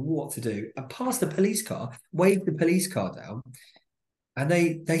out, don't know what to do. I passed the police car, waved the police car down, and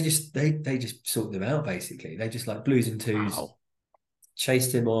they just sorted them out basically. They just like blues and twos, Wow.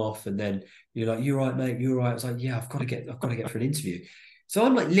 chased him off, and then you're like, "You're right, mate. You're right." I was like, "Yeah, I've got to get for an interview." So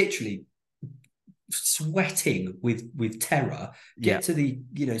I'm like literally sweating with terror. Yeah. Get to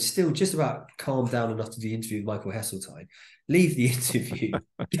the still just about calm down enough to do the interview with Michael Heseltine. Leave the interview,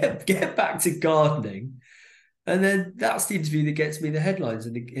 get back to gardening, and then that's the interview that gets me the headlines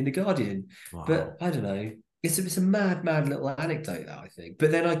in the Guardian. Wow. But I don't know. It's a mad little anecdote that I think.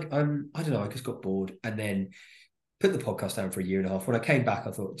 But then I don't know. I just got bored and then put the podcast down for a year and a half. When I came back,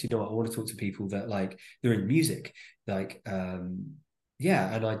 I thought, do you know what? I want to talk to people that like they're in music, like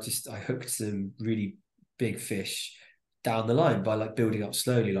yeah. And I hooked some really big fish down the line by like building up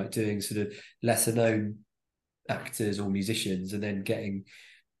slowly, like doing sort of lesser known actors or musicians, and then getting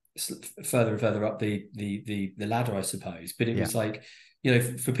further and further up the ladder, I suppose. But it was like,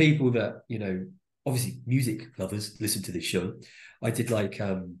 for people that obviously music lovers listen to this show. I did like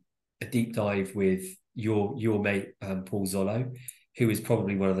a deep dive with your mate Paul Zollo, who is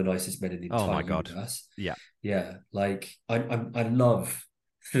probably one of the nicest men in the entire Oh my God. universe. Yeah. Like I love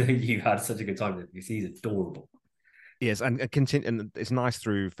that you had such a good time with him because he's adorable. Yes, and continue, and it's nice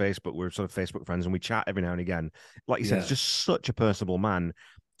through Facebook. We're sort of Facebook friends, and we chat every now and again. Like you said, he's just such a personable man,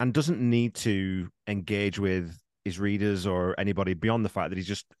 and doesn't need to engage with his readers or anybody beyond the fact that he's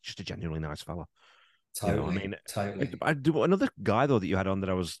just a genuinely nice fella. Totally, totally. I do another guy though that you had on that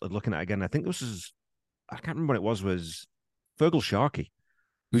I was looking at again. I think this was, I can't remember what it was Fergal Sharkey,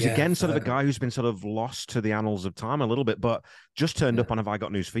 who's again sort of a guy who's been sort of lost to the annals of time a little bit, but just turned up on Have I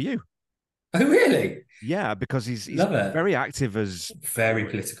Got News for You? Oh, really? Yeah, because he's very active as very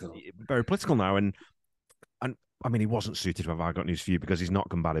political now, and I mean he wasn't suited to Have I Got News for You because he's not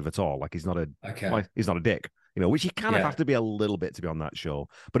combative at all. Like he's not a dick, which you kind of have to be a little bit to be on that show.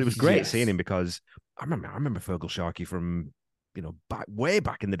 But it was great seeing him because I remember Fergal Sharkey from way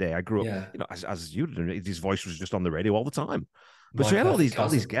back in the day. I grew up, as you did, his voice was just on the radio all the time. But so you had all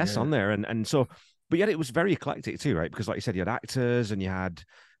these guests on there, and so, but yet it was very eclectic too, right? Because like you said, you had actors and you had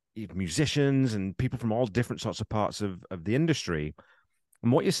musicians and people from all different sorts of parts of the industry. And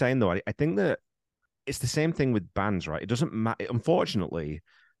what you're saying though, I think that it's the same thing with bands, right? It doesn't matter. Unfortunately,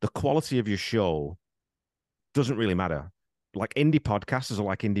 the quality of your show doesn't really matter. Like indie podcasters are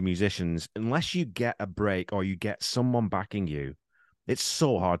like indie musicians. Unless you get a break or you get someone backing you, it's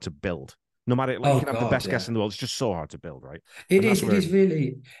so hard to build. No matter, like, you can have the best guests in the world. It's just so hard to build, right? It is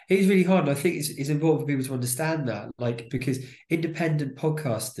really hard. And I think it's important for people to understand that, like, because independent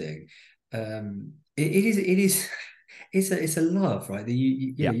podcasting, it's a love, right? That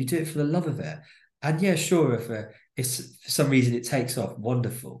you do it for the love of it. And yeah, sure, if for some reason it takes off,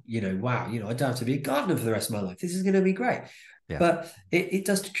 wonderful. Wow, I don't have to be a gardener for the rest of my life. This is going to be great. Yeah. But it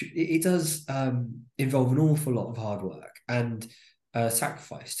does involve an awful lot of hard work and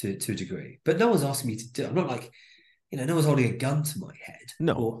sacrifice to a degree. But no one's asking me to do it. I'm not like, no one's holding a gun to my head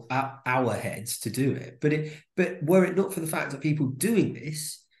or our heads to do it. But were it not for the fact that people doing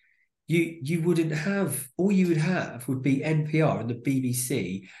this, you wouldn't have, all you would have would be NPR and the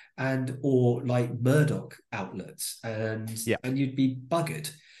BBC or like Murdoch outlets, and you'd be buggered.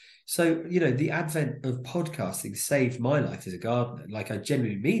 So, the advent of podcasting saved my life as a gardener. Like, I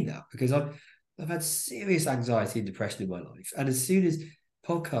genuinely mean that, because I've had serious anxiety and depression in my life. And as soon as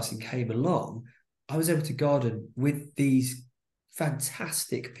podcasting came along, I was able to garden with these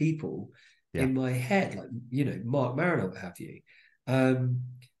fantastic people in my head, like, Mark Maron, what have you.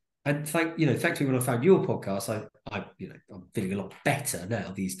 And thankfully, when I found your podcast, I'm feeling a lot better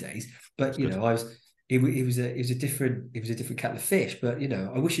now these days. But it was a different kettle of fish. But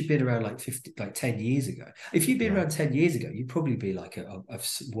I wish you'd been around like 10 years ago. If you'd been around 10 years ago, you'd probably be like a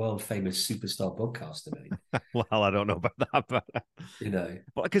world famous superstar podcaster. Well, I don't know about that, but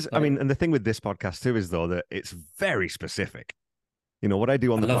but because I mean, and the thing with this podcast too is though that it's very specific. You know, what I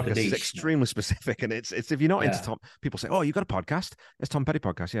do on I the love the podcast is niche, mate. extremely specific, and it's if you're not into Yeah. Tom, people say, "Oh, you got a podcast? It's Tom Petty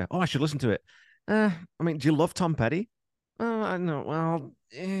podcast." Yeah. Oh, I should listen to it. I mean, do you love Tom Petty? I know. Well,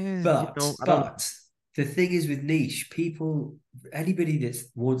 I don't. But the thing is with niche, people, anybody that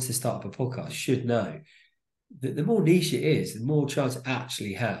wants to start up a podcast should know that the more niche it is, the more chance it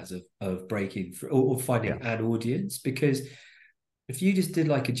actually has of breaking through or Yeah. finding an audience. Because if you just did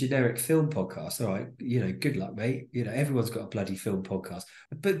like a generic film podcast, all right, good luck, mate. Everyone's got a bloody film podcast.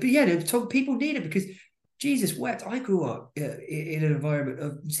 But yeah, people need it because Jesus wept. I grew up in an environment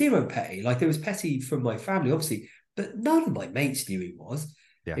of zero Petty. Like there was Petty from my family, obviously, but none of my mates knew he was.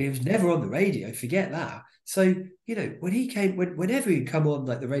 Yeah. He was never on the radio. Forget that. So when he came, whenever he'd come on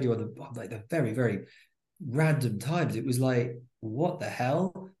like the radio on like the very very random times, it was like what the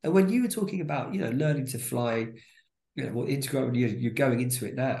hell. And when you were talking about learning to fly, what integrate you're going into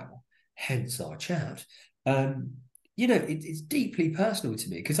it now, hence our chat. It's deeply personal to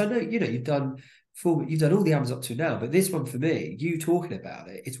me because I know you've done all the albums up to now, but this one for me, you talking about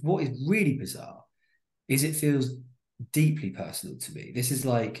it, it's what is really bizarre is it feels deeply personal to me. This is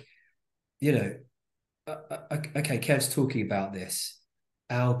like, okay, Kev's talking about this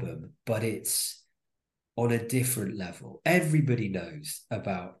album, but it's on a different level. Everybody knows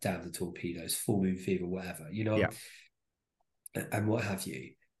about Down the Torpedoes, Full Moon Fever, whatever, Yeah. and what have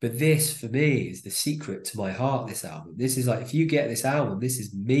you. But this, for me, is the secret to my heart, this album. This is like, if you get this album, this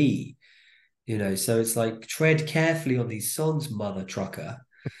is me, so it's like, tread carefully on these songs, mother trucker.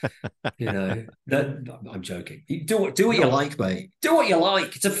 I'm joking. Do what you like, mate. Do what you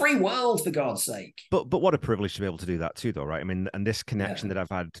like. It's a free world, for God's sake. But what a privilege to be able to do that too, though, right? I mean, and this connection Yeah. that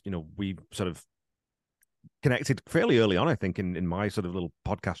I've had, we sort of connected fairly early on, I think, in my sort of little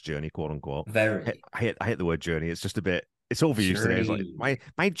podcast journey, quote unquote. Very. I hate the word journey. It's just a bit. It's overused today. It's Journey. like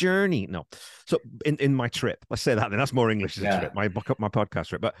my journey. No, so in my trip, let's say that. Then that's more English as a trip. My podcast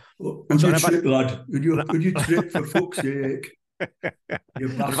trip, but On your trip, lad. On your trip, for fuck's sake. You I've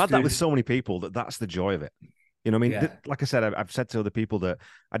had that bastard. with so many people that's the joy of it. You know what I mean? Yeah. Like I said, I've said to other people that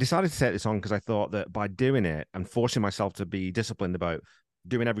I decided to take this on because I thought that by doing it and forcing myself to be disciplined about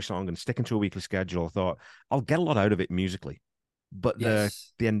doing every song and sticking to a weekly schedule, I thought I'll get a lot out of it musically. But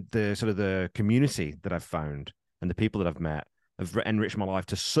Yes. the sort of the community that I've found and the people that I've met have enriched my life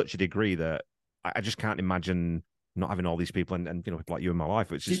to such a degree that I just can't imagine not having all these people and people like you in my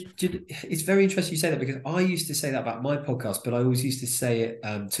life. It's just It's very interesting you say that because I used to say that about my podcast, but I always used to say it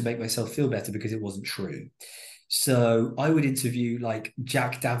to make myself feel better because it wasn't true. So I would interview like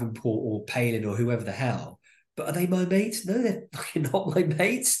Jack Davenport or Palin or whoever the hell, but are they my mates? No, they're fucking not my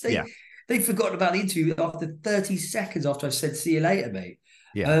mates. They've forgotten about the interview after 30 seconds after I've said see you later, mate.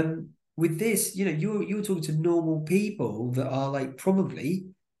 Yeah. With this, you're talking to normal people that are like probably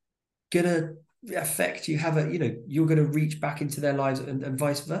gonna affect you, you're gonna reach back into their lives and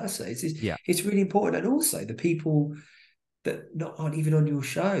vice versa. It's really important. And also the people that aren't even on your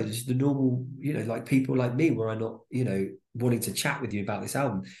shows, the normal, like people like me, where I'm not, wanting to chat with you about this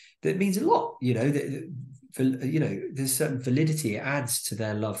album, that means a lot, there's certain validity it adds to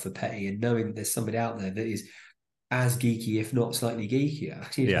their love for Petty and knowing that there's somebody out there that is as geeky, if not slightly geekier,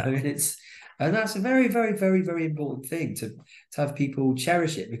 and that's a very, very, very, very important thing to have people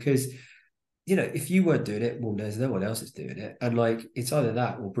cherish it because, if you weren't doing it, well, there's no one else that's doing it. And like, it's either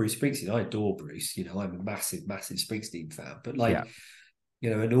that or Bruce Springsteen. I adore Bruce, I'm a massive, massive Springsteen fan, but like,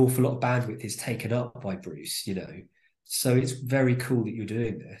 an awful lot of bandwidth is taken up by Bruce, so it's very cool that you're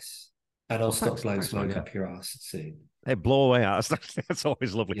doing this. And I'll stop blowing smoke up your ass soon. Hey, blow away. That's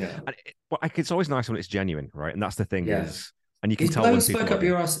always lovely. Yeah. And it's always nice when it's genuine, right? And that's the thing is, and you can is tell blowing when people smoke up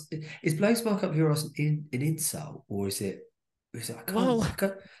your ass. Is blowing smoke up your ass an insult, or is it? I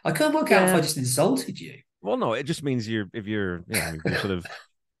can't work out if I just insulted you. Well, no, it just means you're you're sort of.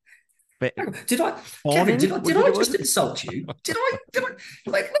 Did I, Kevin? Did I just insult you? Did I?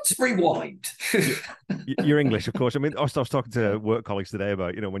 Like, let's rewind. You're English, of course. I mean, I was talking to work colleagues today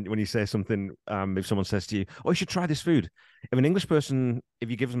about when you say something, if someone says to you, "Oh, you should try this food." If an English person, if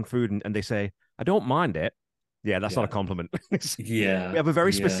you give them food and they say, "I don't mind it," that's not a compliment. We have a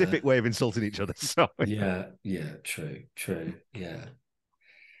very specific way of insulting each other. So true. Yeah.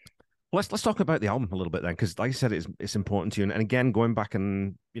 Let's talk about the album a little bit then, because like I said, it's important to you. And again, going back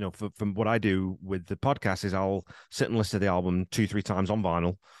and from what I do with the podcast is I'll sit and listen to the album 2-3 times on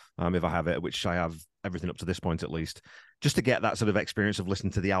vinyl, if I have it, which I have everything up to this point at least, just to get that sort of experience of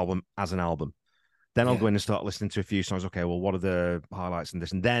listening to the album as an album. Then I'll go in and start listening to a few songs. Okay, well, what are the highlights in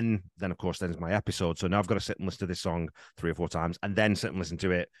this? And then of course, there's my episode. So now I've got to sit and listen to this song 3 or 4 times, and then sit and listen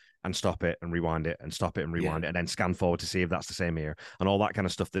to it and stop it and rewind it and stop it and rewind it, and then scan forward to see if that's the same here and all that kind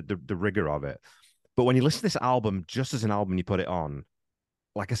of stuff. The rigor of it. But when you listen to this album, just as an album, you put it on,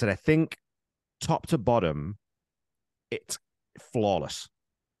 like I said, I think top to bottom, it's flawless.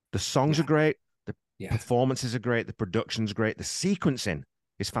 The songs are Yeah, great, the yeah, performances are great, the production's great, the sequencing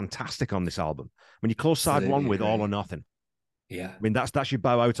is fantastic on this album. When you close side one absolutely with All or agree. Nothing, Yeah, I mean that's your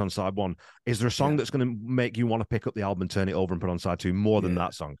bow out on side one. Is there a song yeah, that's going to make you want to pick up the album, turn it over, and put on side two more than yeah,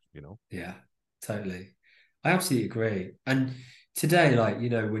 that song? You know? yeah, totally. I absolutely agree. And today, like,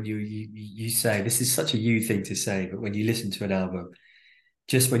 when you say this is such a you thing to say, but when you listen to an album,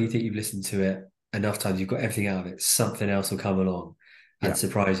 just when you think you've listened to it enough times, you've got everything out of it, something else will come along and Yeah,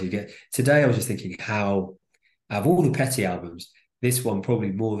 surprise you. Today, I was just thinking how, out of all the Petty albums, this one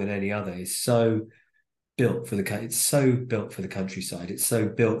probably more than any other is so built for it's so built for the countryside. It's so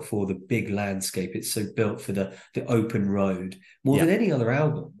built for the big landscape. It's so built for the open road more yeah, than any other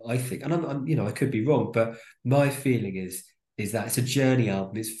album, I think. And I'm I could be wrong, but my feeling is that it's a journey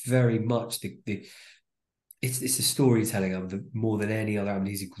album. It's very much the it's a storytelling album more than any other album.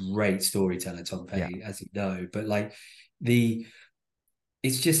 He's a great storyteller, Tom yeah, Petty, as you know. But like the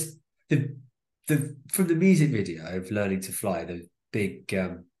it's just the from the music video of Learning to Fly, the big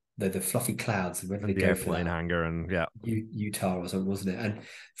the fluffy clouds, and where did and they the go for airplane that? hanger, and yeah, Utah or something, wasn't it? And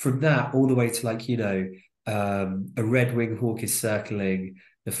from that all the way to like, a red wing hawk is circling,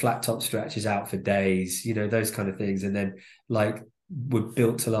 the flat top stretches out for days, those kind of things. And then like we're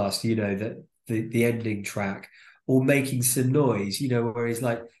built to last, that the ending track or making some noise, where he's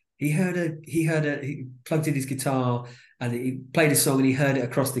like, he plugged in his guitar and he played a song and he heard it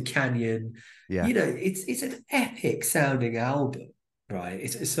across the canyon. yeah, It's an epic sounding album, right?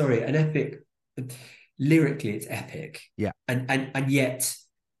 It's sorry, an epic lyrically, it's epic, yeah. and yet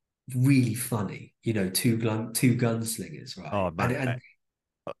really funny. Two gunslingers, Oh right? And man, and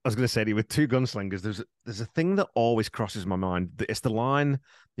I was going to say to you, with two gunslingers, there's a thing that always crosses my mind. It's the line,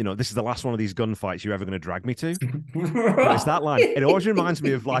 this is the last one of these gunfights you're ever going to drag me to. It's that line. It always reminds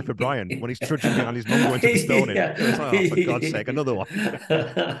me of Life of Brian when he's trudging behind his mum going to the stoning. yeah, It's like, oh, for God's sake, another one.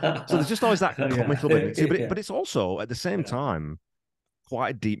 So there's just always that yeah, comical bit too, but yeah, it's also at the same yeah. time quite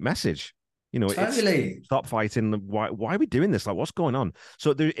a deep message. It's Totally. stop fighting. Why are we doing this? Like, what's going on?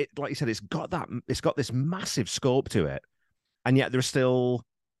 So like you said, it's got this massive scope to it, and yet there's still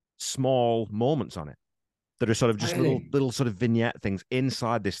small moments on it that are sort of just little Totally. little sort of vignette things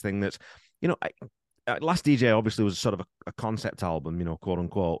inside this thing that's Last DJ obviously was sort of a concept album, quote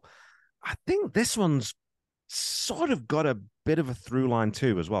unquote. I think this one's sort of got a bit of a through line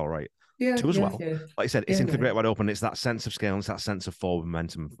too as well, right? Yeah, Too as yeah, well. yeah, Like I said, it's yeah, integrated mate. wide open. It's that sense of scale, and it's that sense of forward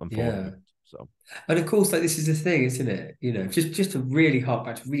momentum and forward Yeah. movement. So And of course, like this is the thing, isn't it? Just to really hark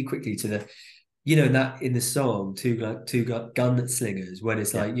back really quickly to the, that in the song, gun slingers, when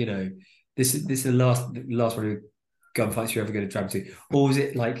it's yeah, like, this is the last one of gunfights you're ever going to drag to, or was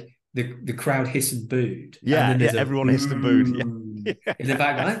it like the crowd hiss and booed, and yeah, then yeah. there's a Everyone hissed and booed. Yeah, boo in the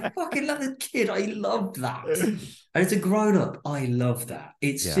background? I fucking love the kid. I love that, and it's a grown up. I love that.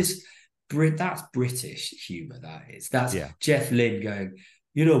 It's yeah, just That's British humor. That's yeah, Jeff Lynne going,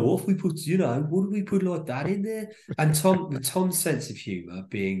 what if we put, what do we put like that in there? And Tom's sense of humor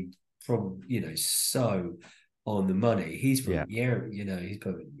being from, so on the money. He's yeah, from, yeah, he's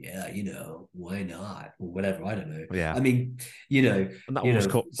probably, yeah, why not? Or whatever. I don't know. yeah. I mean, you know, And that one you was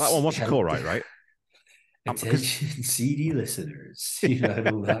know, cool. That one was a cool, right? Because attention CD listeners, and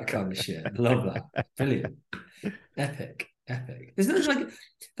all that kind of shit. Love that. Brilliant. Epic. Epic. There's nothing like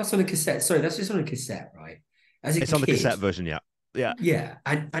that's on a cassette. Sorry, that's just on a cassette, right? As a it's on the kid, cassette version. Yeah, yeah, yeah,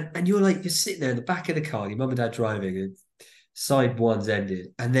 and you're sitting there in the back of the car, your mum and dad driving, and side one's ended,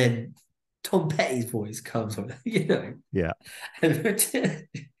 and then Tom Petty's voice comes on, yeah, and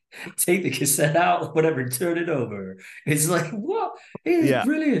take the cassette out or whatever and turn it over. It's like, what? It is yeah.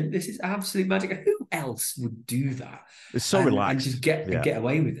 brilliant. This is absolute magic. Who else would do that It's so and just relaxed. get Yeah, get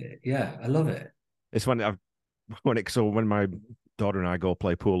away with it? Yeah, I love it. it's when my daughter and I go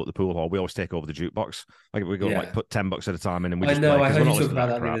play pool at the pool hall, we always take over the jukebox. Like we go like Yeah. put $10 at a time in, and we I just play know. I because we're heard you not talk listening to about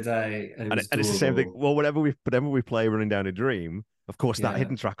that that the crap. other day, and it was And it's the same thing. adorable. Well, whenever we play Running Down a Dream, of course that Yeah,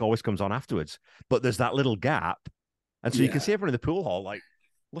 hidden track always comes on afterwards. But there's that little gap, and so you can yeah. see everyone in the pool hall like,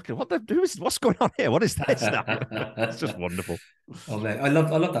 look at what's going on here? What is this now? It's just wonderful. Oh man, I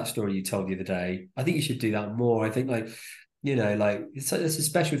love that story you told the other day. I think you should do that more. I think like it's a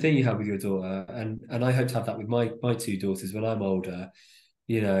special thing you have with your daughter, and I hope to have that with my two daughters when I'm older.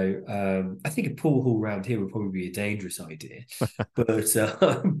 I think a pool hall around here would probably be a dangerous idea, but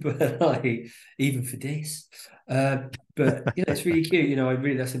even for this, but it's really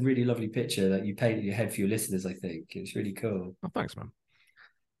cute. That's a really lovely picture that you paint in your head for your listeners. I think it's really cool. Oh, thanks, man.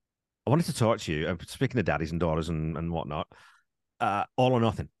 I wanted to talk to you. Speaking of daddies and daughters and whatnot, All or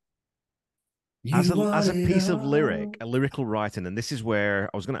Nothing. You as want a it piece of all. a lyrical writing, and this is where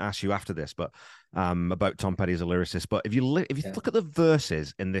I was going to ask you after this, but about Tom Petty as a lyricist. But if you Yeah, look at the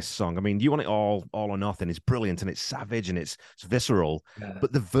verses in this song, I mean, you want it all or nothing. It's brilliant and it's savage and it's visceral. yeah,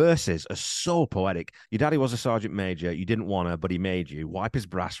 But the verses are so poetic. Your daddy was a sergeant major. You didn't want to, but he made you. Wipe his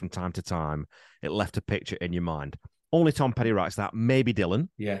brass from time to time. It left a picture in your mind. Only Tom Petty writes that. Maybe Dylan.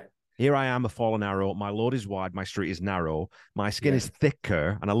 yeah, Here I am, a fallen arrow. My load is wide, my street is narrow. My skin yeah, is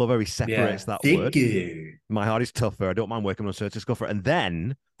thicker, and I love how he separates yeah. that Thank word. you. My heart is tougher. I don't mind working on search to scuffer. And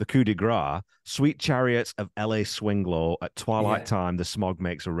then the coup de grace, sweet chariots of LA swing low. At twilight Yeah, time, the smog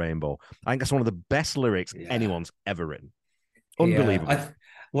makes a rainbow. I think that's one of the best lyrics yeah. anyone's ever written. Yeah, Unbelievable.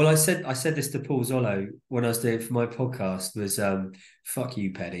 well, I said this to Paul Zollo when I was doing it for my podcast was fuck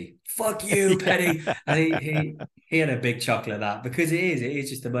you, Petty. Fuck you, Petty. And he had a big chuckle at that because it is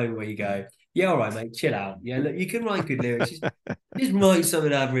just a moment where you go, yeah, all right, mate, chill out. Yeah, look, you can write good lyrics. Just write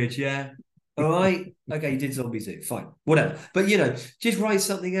something average, yeah. All right. Okay, you did Zombie Zoo. Fine. Whatever. But just write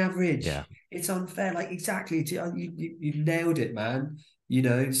something Yeah. average. It's unfair. Like exactly. You nailed it, man.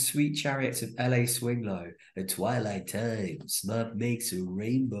 Sweet chariots of LA swing low. At twilight time, smoke makes a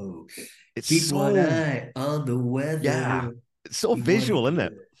rainbow. It's Keep one so, eye on the yeah, weather. it's so We want visual, it isn't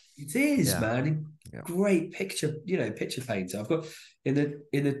it? good. It is, Yeah. man. Yeah. Great picture, picture painter. I've got in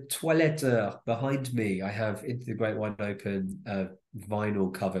the toilette behind me, I have Into the Great Wide Open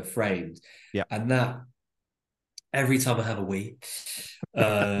vinyl cover framed, Yeah. and that every time I have a wee,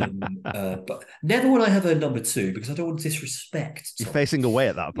 but never when I have a number two because I don't want to disrespect You're Tom. facing away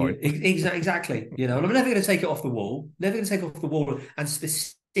at that point. Exactly. And I'm never going to take it off the wall. Never going to take it off the wall and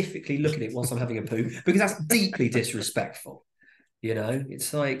specifically look at it whilst I'm having a poo because that's deeply disrespectful.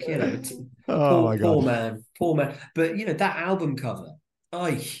 It's like Oh poor my God. poor man. But that album cover, So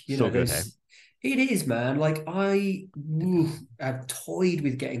good, hey? there's it is, man. Like have toyed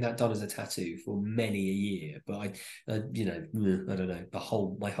with getting that done as a tattoo for many a year, but I don't know.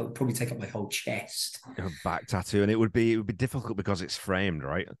 My whole probably take up my whole chest. A back tattoo, and it would be difficult because it's framed,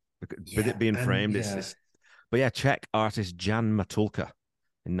 right? With Yeah, it being and framed, yeah. it's but yeah, Czech artist Jan Matulka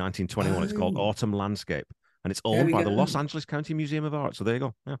in 1921. It's called Oh, Autumn Landscape, and it's there owned we by the Los go. Angeles County Museum of Art. So there you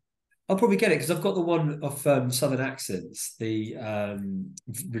go. Yeah, I'll probably get it because I've got the one of Southern Accents, the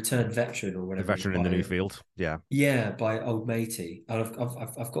returned veteran or the whatever it is veteran in the new by field. Yeah. by Old Matey, and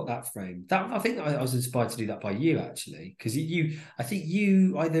I've got that framed. That I think I was inspired to do that by you actually because I think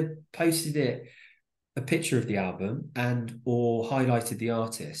you either posted a picture of the album and or highlighted the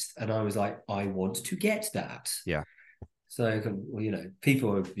artist, and I was like, I want to get that. Yeah. So well, people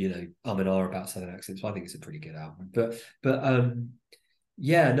are and ah about Southern Accents. So I think it's a pretty good album, but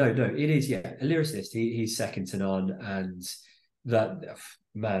yeah, no, it is. Yeah, a lyricist. He's second to none, and that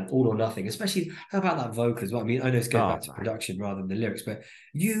man, all or nothing. Especially how about that vocal as well? I mean, I know it's going Oh, back to production rather than the lyrics, but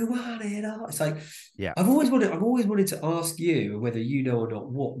you want it all. It's like yeah. I've always wanted to ask you whether you know or not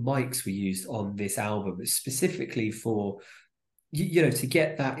what mics were used on this album, specifically for to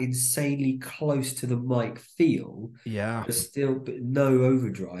get that insanely close to the mic feel, Yeah. but no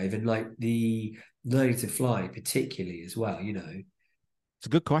overdrive and like the learning to fly particularly as well. It's a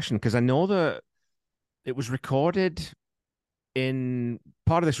good question because I know that it was recorded in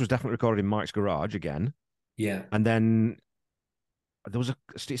part of this was definitely recorded in Mike's garage again, Yeah. and then there was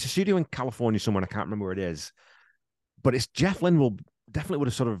it's a studio in California somewhere. And I can't remember where it is, but it's Jeff Lynne will definitely would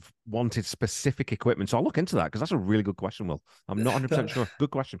have sort of wanted specific equipment. So I'll look into that because that's a really good question, Will. I'm not 100% But sure.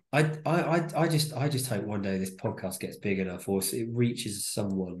 Good question. I just hope one day this podcast gets big enough or it reaches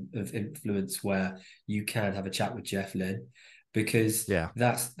someone of influence where you can have a chat with Jeff Lynne because Yeah.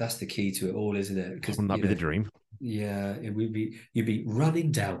 that's the key to it all, isn't it? Because Wouldn't that be the dream? yeah, you'd be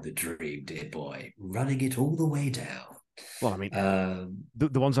running down the dream, dear boy, running it all the way down. Well, I mean, Um,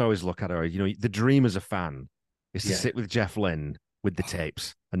 the ones I always look at are, the dream as a fan is to yeah, sit with Jeff Lynne with the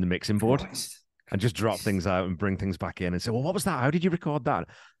tapes and the mixing board Christ, and just drop Christ. things out and bring things back in and say, well, what was that? How did you record that?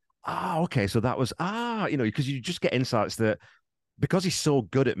 Ah, okay. So that was, because you just get insights that because he's so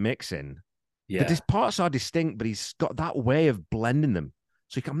good at mixing, that his Yeah, parts are distinct, but he's got that way of blending them.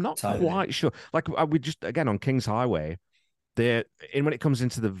 So I'm not totally. quite sure. Like we just, again, on King's Highway, when it comes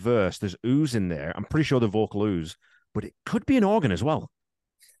into the verse, there's ooze in there. I'm pretty sure the vocal ooze, but it could be an organ as well.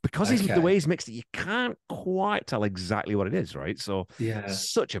 Because the way Okay. he's mixed it, you can't quite tell exactly what it is, right? So Yeah.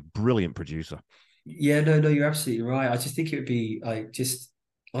 such a brilliant producer. Yeah, no, you're absolutely right. I just think it would be like just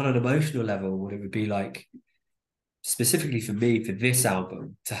on an emotional level, what it would be like specifically for me for this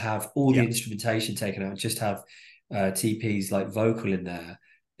album to have all the Yeah. instrumentation taken out, just have TP's like vocal in there.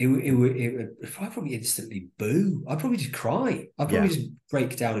 I'd probably instantly boo. I'd probably just cry. I'd probably Yeah. just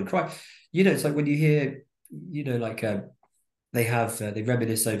break down and cry. It's like when you hear, like they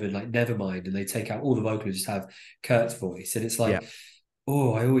reminisce over like Nevermind, and they take out all the vocals and just have Kurt's voice, and it's Yeah. like,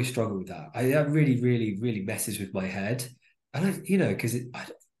 oh, I always struggle with that. That really, really, really messes with my head, and because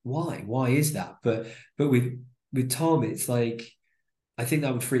why is that? But with Tom, it's like I think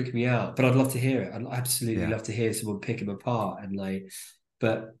that would freak me out, but I'd love to hear it. I'd absolutely Yeah. love to hear someone pick him apart and like,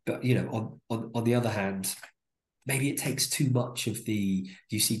 but on the other hand, maybe it takes too much of you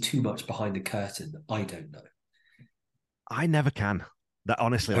see too much behind the curtain. I don't know. I never can. That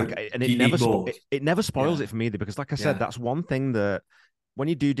honestly, Oh, and it you never need more. it never spoils Yeah, it for me either, because like I said, yeah, that's one thing that when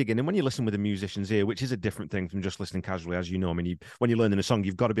you do dig in and when you listen with a musician's ear, which is a different thing from just listening casually, as you know. I mean, when you're learning a song,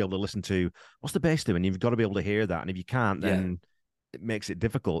 you've got to be able to listen to what's the bass doing. You've got to be able to hear that, and if you can't, yeah, then it makes it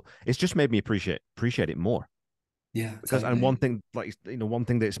difficult. It's just made me appreciate it more. yeah, Because and one totally. thing, like one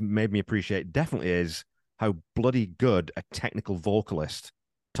thing that's made me appreciate definitely is how bloody good a technical vocalist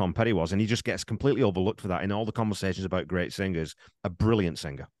Tom Petty was, and he just gets completely overlooked for that in all the conversations about great singers. A brilliant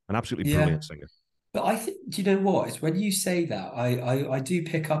singer, an absolutely Yeah. brilliant singer. But I think, do you know what? It's when you say that, I do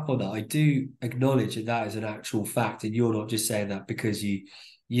pick up on that. I do acknowledge that that is an actual fact, and you're not just saying that because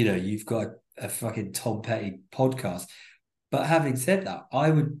you've got a fucking Tom Petty podcast. But having said that, I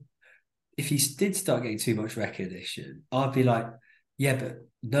would, if he did start getting too much recognition, I'd be like, yeah, but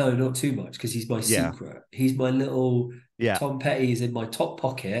no, not too much, because he's my Yeah, secret. He's my little yeah, Tom Petty is in my top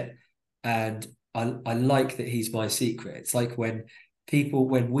pocket, and I like that he's my secret. It's like when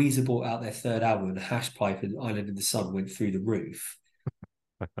Weezer brought out their third album, Hash Pipe and Island in the Sun went through the roof.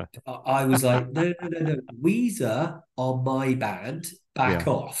 I was like, no, no, no, no. Weezer are my band. yeah, Back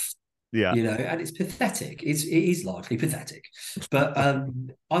off. yeah. And it's pathetic. It is largely pathetic, but I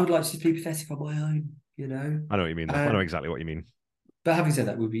would like to just be pathetic on my own. I know what you mean, though. I know And exactly what you mean. but having said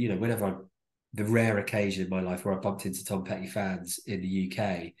that, would be whenever the rare occasion in my life where I bumped into Tom Petty fans in the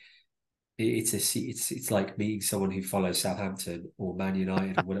UK, it's like meeting someone who follows Southampton or Man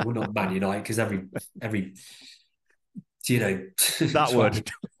United or whatever. Well, not Man United, because every That twat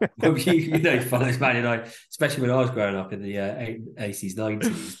word. follows Man United, especially when I was growing up in the 80s,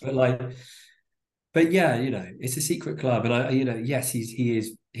 90s. But yeah, it's a secret club, and yes, he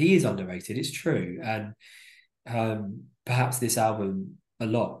is underrated. It's true, and perhaps this album a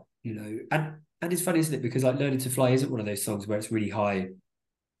lot, and it's funny, isn't it? Because like Learning to Fly isn't one of those songs where it's really high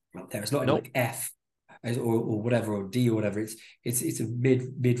up there. It's not in Nope, like F or whatever, or D or whatever. It's a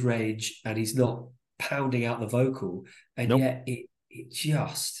mid range, and he's not pounding out the vocal, and nope. yet it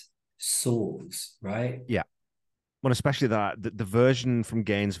just soars, right? Yeah. Well, especially the version from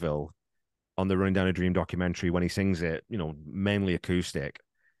Gainesville on the Running Down a Dream documentary when he sings it, mainly acoustic.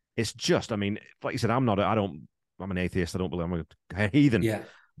 It's just, I mean, like you said, I'm an atheist. I don't believe I'm a heathen, Yeah,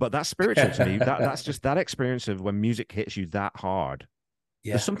 but that's spiritual to me. That's just that experience of when music hits you that hard.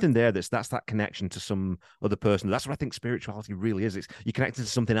 There's yeah, something there that's that connection to some other person. That's what I think spirituality really is. It's you're connected to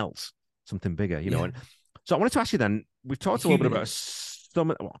something else, something bigger, yeah. And so I wanted to ask you then. We've talked a little bit about Humanist. some.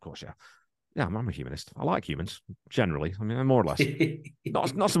 Well, of course, yeah, yeah. I'm a humanist. I like humans generally. I mean, more or less.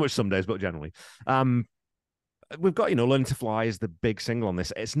 Not so much some days, but generally. Um, we've got Learning to Fly is the big single on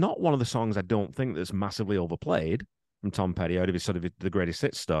this. It's not one of the songs I don't think that's massively overplayed from Tom Petty out of his sort of the greatest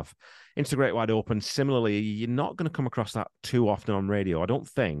hits stuff. Into Great Wide Open, similarly, you're not going to come across that too often on radio, I don't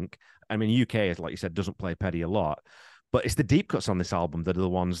think. I mean, UK, like you said, doesn't play Petty a lot, but it's the deep cuts on this album that are the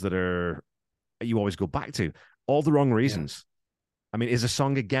ones that are you always go back to. All the Wrong Yeah, Reasons. I mean, is a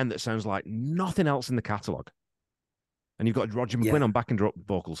song again that sounds like nothing else in the catalogue. And you've got Roger McGuinn yeah, on backing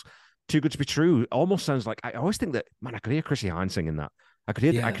vocals. Too Good to Be True almost sounds like I always think that, man, I could hear Chrissy Hines singing that. I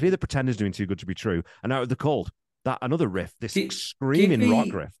yeah. could hear the Pretenders doing Too Good to Be True. And Out of the Cold, that another riff, this Give screaming rock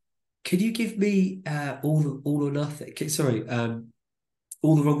me. riff. Can you give me all or nothing? Sorry,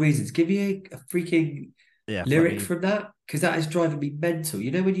 all the wrong reasons. Give me a freaking Yeah, let lyric me. from that, because that is driving me mental.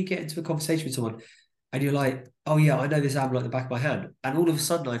 When you get into a conversation with someone and you're like, "Oh yeah, I know this album like the back of my hand," and all of a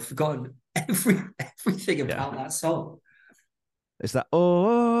sudden I've forgotten everything Yeah, about that song. it's that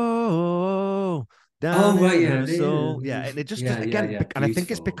oh down Oh right, in yeah, her soul. Yeah, and it just yeah, yeah, again, yeah, and I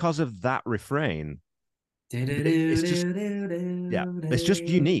think it's beautiful. because of that refrain. It's just yeah, it's just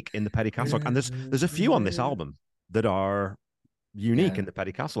unique in the Petty catalog, and there's a few on this album that are unique Yeah, in the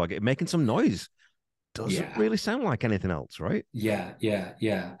Petty catalog. It making some noise doesn't yeah, really sound like anything else, right? yeah, yeah,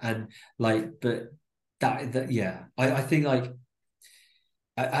 yeah, and like, but that yeah, I think like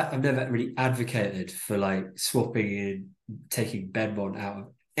I've never really advocated for like swapping in, taking Benmont out of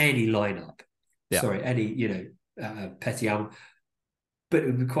any lineup. Yeah, Sorry, any Petty album. But it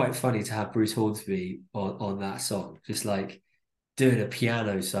would be quite funny to have Bruce Hornsby on that song, just like doing a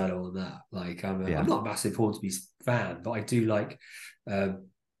piano solo on that. Like I'm yeah, not a massive Hornsby fan, but I do like um,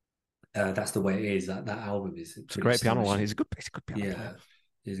 That's the way it is. That album is It's a pretty great piano line. astonishing. He's a good piano player.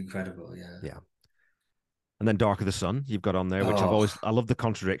 Yeah, it's incredible. Yeah. Yeah. And then Dark of the Sun, you've got on there, which Oh I love the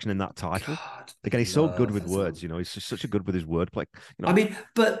contradiction in that title. God, Again, he's so good love with that words, song. you know, he's just such a good with his wordplay. You I know, mean,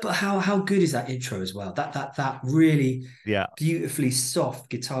 but how good is that intro as well? That really yeah, beautifully soft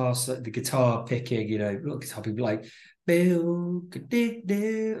guitar, the guitar picking. Not guitar picking, but like Bill.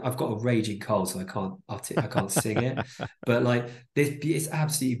 I've got a raging cold, so I can't sing it. But like this, it's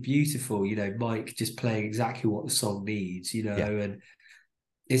absolutely beautiful. Mike just playing exactly what the song needs. yeah, And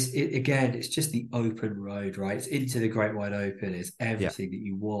again, it's just the open road, right? It's into the great wide open. It's yeah. everything that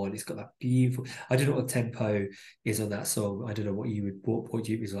you want. It's got that beautiful. I don't know what the tempo is on that song. I don't know what you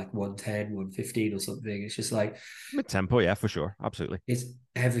is like 110, 115 or something. It's just like Mid tempo, yeah, for sure. Absolutely. it's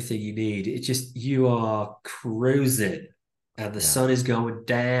everything you need. It's just you are cruising and the Yeah. sun is going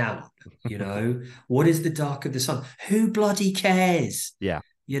down. What is the dark of the sun? Who bloody cares? Yeah.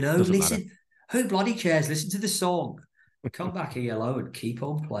 Doesn't matter. Listen. Who bloody cares? Listen to the song. Come back here, yellow, and keep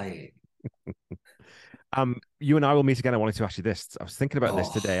on playing. You and I will meet again. I wanted to ask you this. I was thinking about this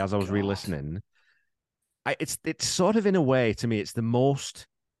Oh today as I was God. re-listening. It's sort of in a way to me, it's the most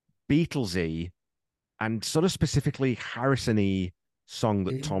Beatlesy and sort of specifically Harrison-y song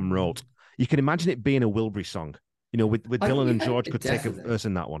that Tom Yeah. wrote. You can imagine it being a Wilbury song. You know, with Dylan and Yeah, George could take a definitely. verse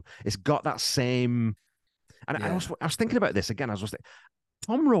in that one. It's got that same. And Yeah. I was thinking about this again.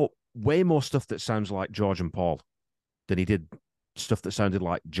 Tom wrote way more stuff that sounds like George and Paul than he did stuff that sounded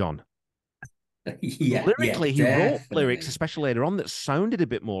like John. Yeah, Lyrically, he wrote lyrics, definitely. especially later on, that sounded a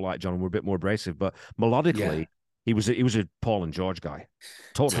bit more like John and were a bit more abrasive. But Yeah, melodically, he was a Paul and George guy.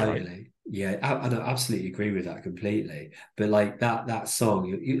 Totally right. totally. Yeah, I absolutely agree with that completely. But like that song,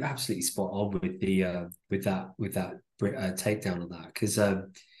 you absolutely spot on with the with that takedown on that because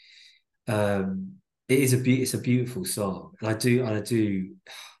um it's a beautiful song and I do.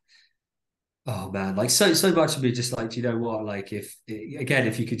 Oh man, like so much of me just like, do you know what? Like if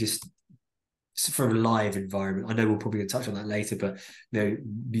you could just from a live environment. I know we'll probably touch on that later, but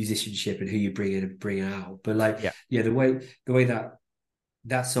musicianship and who you bring out. But like, Yeah. yeah, the way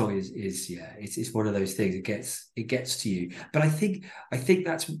that song is yeah, it's one of those things. It gets to you. But I think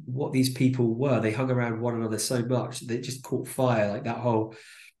that's what these people were. They hung around one another so much they just caught fire. Like that whole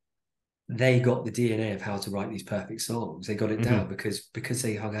they got the DNA of how to write these perfect songs. They got it Hmm. down because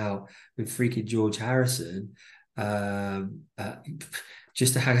they hung out with freaking George Harrison. Um, uh,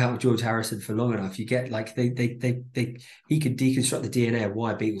 just to hang out with George Harrison for long enough, you get like they he can deconstruct the DNA of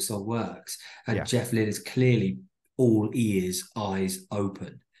why a Beatles song works. And Yeah. Jeff Lynne is clearly all ears, eyes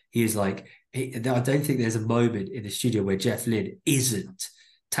open. He is like I don't think there's a moment in the studio where Jeff Lynne isn't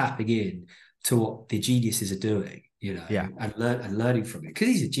tapping in to what the geniuses are doing, Yeah. and learning from it because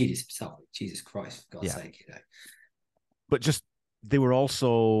he's a genius himself. Jesus Christ, for God's Yeah. sake. But just they were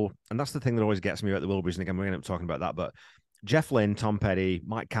also, and that's the thing that always gets me about the Wilburys. And again, we're going to end up talking about that. But Jeff Lynne, Tom Petty,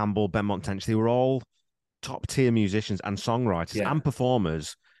 Mike Campbell, Ben Montench, they were all top tier musicians and songwriters Yeah, and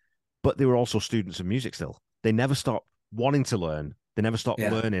performers, but they were also students of music still. They never stopped wanting to learn. They never stopped yeah,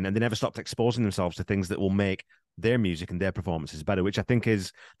 learning, and they never stopped exposing themselves to things that will make their music and their performances better, which I think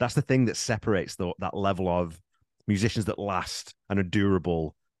that's the thing that separates that level of musicians that last and are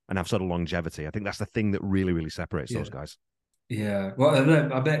durable and have sort of longevity. I think that's the thing that really, really separates yeah. those guys. Yeah, well,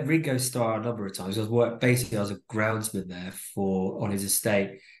 I met Ringo Starr a number of times. Basically, I was a groundsman there on his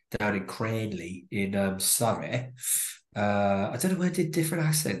estate down in Cranley in Surrey. I don't know why I did different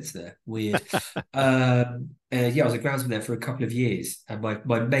accents there. Weird. Yeah, I was a groundsman there for a couple of years, and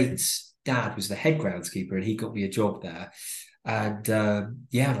my mate's dad was the head groundskeeper, and he got me a job there. And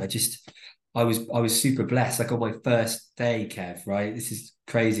yeah, I was super blessed. Like on my first day, Kev, right? This is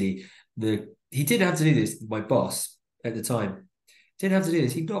crazy. He didn't have to do this. My boss at the time didn't have to do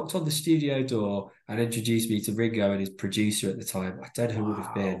this. He knocked on the studio door and introduced me to Ringo and his producer at the time. I don't know who it would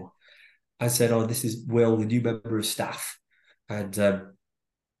have been. Wow. I said, "Oh, this is Will, the new member of staff." And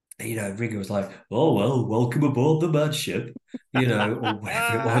Ringo was like, "Oh well, welcome aboard the mudship," or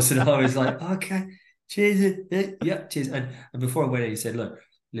whatever it was. And I was like, "Okay, cheers, yeah, cheers." And before I went in, he said, "Look,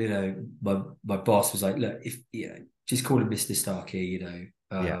 my boss was like, look, if just call him Mr. Starkey,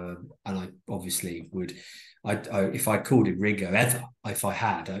 Yeah. and I obviously would, if I called him Ringo ever, if I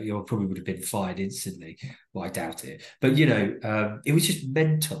had, I probably would have been fired instantly. Well, I doubt it, but it was just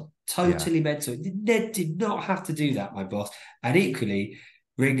mental, Yeah. totally mental. Ned did not have to do that, my boss, and equally.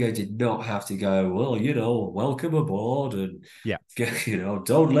 Ringo did not have to go, well, welcome aboard and Yeah.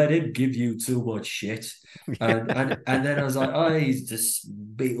 don't let him give you too much shit. And then I was like, oh, he's just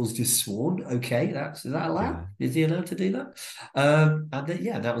Beatles just sworn. Okay, is that allowed? Yeah. Is he allowed to do that? And then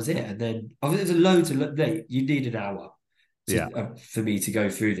yeah, that was it. And then there's a load to look. You need an hour. Yeah. for me to go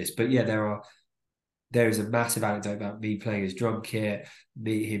through this. But yeah, there is a massive anecdote about me playing his drum kit,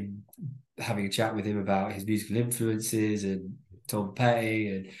 him having a chat with him about his musical influences and Tom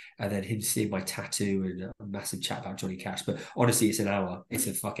Petty, and then him seeing my tattoo and a massive chat about Johnny Cash. But honestly, it's an hour. It's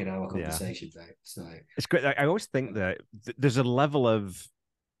a fucking hour Yeah. conversation, mate. So It's great. I always think that there's a level of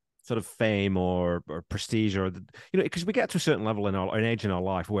sort of fame or prestige or because we get to a certain level in an age in our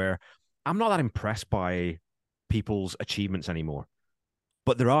life where I'm not that impressed by people's achievements anymore.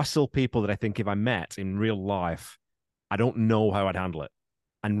 But there are still people that I think if I met in real life, I don't know how I'd handle it.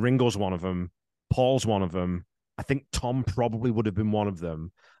 And Ringo's one of them. Paul's one of them. I think Tom probably would have been one of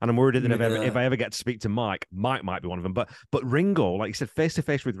them. And I'm worried that if I ever get to speak to Mike might be one of them. But Ringo, like you said, face to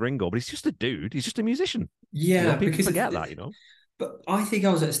face with Ringo, but he's just a dude. He's just a musician. yeah, People forget that. But I think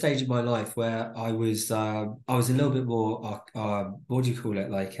I was at a stage in my life where I was a little bit more what do you call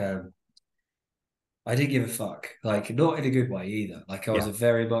it? Like I didn't give a fuck, like not in a good way either. Like I was Yeah.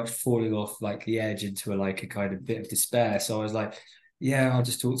 very much falling off like the edge into a kind of bit of despair. So I was like, yeah, I'll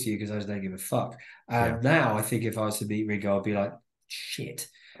just talk to you because I just don't give a fuck. Yeah. And now I think if I was to meet Ringo, I'd be like, shit.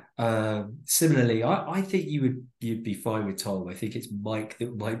 Similarly, I think you'd be fine with Tom. I think it's Mike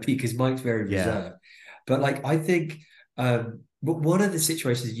that might be because Mike's very Yeah. reserved. But like I think but one of the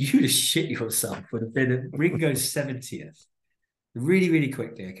situations you'd have shit yourself would have been at Ringo's 70th. Really, really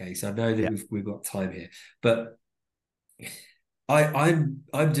quickly, okay. So I know that Yeah. we've got time here, but I'm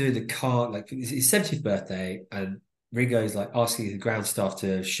doing the car like it's his 70th birthday, and Ringo's like asking the ground staff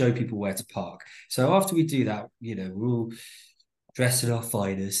to show people where to park. So after we do that, we're all dressed in our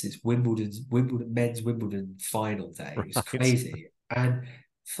finest. It's Wimbledon men's Wimbledon final day. It was Right. crazy. And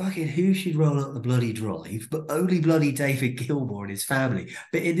fucking who should roll up the bloody drive but only bloody David Gilmour and his family.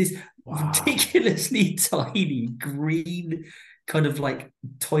 But in this Wow. ridiculously tiny green kind of like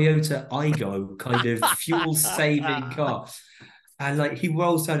Toyota Igo kind of fuel saving car. And like he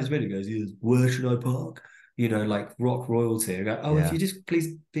rolls down his window and goes, where should I park? Like rock royalty. I go, oh, if Yeah. you just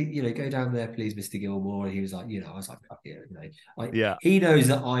please, go down there, please, Mr. Gilmore. And he was like, I was like, fuck yeah, like Yeah. he knows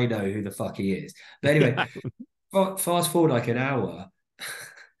that I know who the fuck he is. But anyway, Yeah. fast forward like an hour,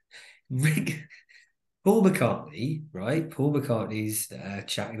 Paul McCartney, right? Paul McCartney's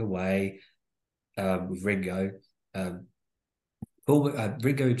chatting away with Ringo. Um,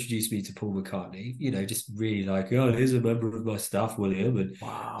 Ringo introduced me to Paul McCartney, just really like, oh, here's a member of my staff, William. And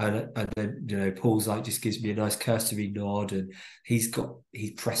Wow. and then, Paul's like, just gives me a nice cursory nod, and he's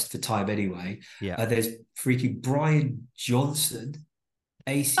pressed for time anyway. Yeah. And there's freaking Brian Johnson,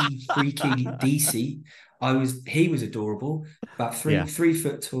 AC freaking DC. He was adorable, about Yeah. 3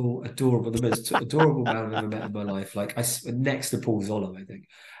 foot tall, adorable, the most adorable man I've ever met in my life. Like next to Paul Zollo, I think.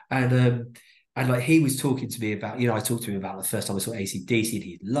 And like he was talking to me about, I talked to him about the first time I saw AC/DC, and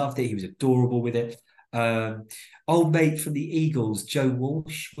he loved it. He was adorable with it. Old mate from the Eagles, Joe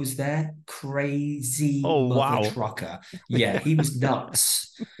Walsh, was there. Crazy Oh, mother wow. trucker. Yeah, he was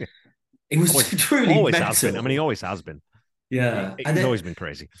nuts. It was truly Always mental. has been. I mean, he always has been. Yeah, and He's then always been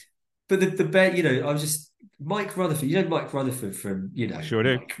crazy. but the bet, I was just Mike Rutherford. Mike Rutherford from Sure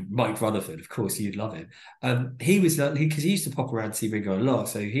do. Mike Rutherford. Of course, you'd love him. He was because he used to pop around to see Ringo a lot.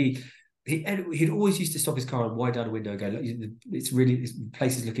 So he'd always used to stop his car and wind down a window and go, look, this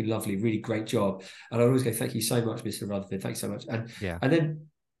place is looking lovely, really great job. And I'd always go, thank you so much, Mr. Rutherford. Thanks so much. Yeah. And then,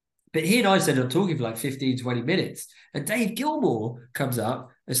 but he and I ended up talking for like 15, 20 minutes. And Dave Gilmour comes up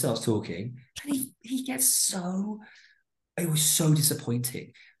and starts talking. And he gets so, it was so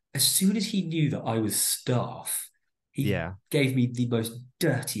disappointing. As soon as he knew that I was staff, he Yeah. gave me the most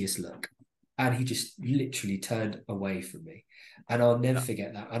dirtiest look. And he just literally turned away from me. And I'll never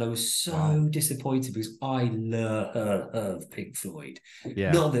forget that. And I was so disappointed because I love Pink Floyd.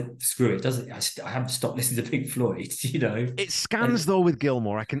 Yeah. Not that, screw it, doesn't I haven't stopped listening to Pink Floyd, It scans though with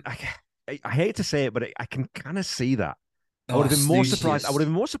Gilmore. I hate to say it, but I can kind of see that. I would have been more surprised. I would have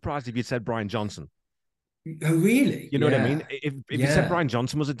been more surprised if you'd said Brian Johnson. Oh, really? You know what I mean? If you said Brian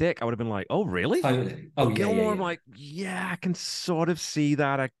Johnson was a dick, I would have been like, oh, really? Totally. Oh, but Gilmore, I'm like, yeah, I can sort of see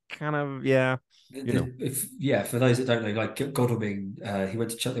that. I kind of, yeah. For those that don't know, like Godalming, he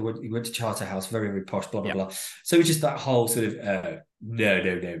went to Charterhouse, very, very posh, blah blah blah. So it's just that whole sort of no,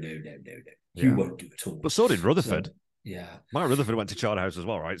 you won't do it all. But so did Rutherford. So, yeah, Mike Rutherford went to Charterhouse as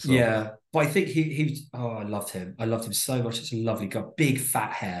well, right? So. Yeah, but I think he I loved him. I loved him so much. It's a lovely guy, big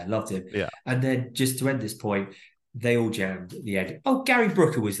fat hair, loved him. Yeah, and then just to end this point, they all jammed at the end. Oh, Gary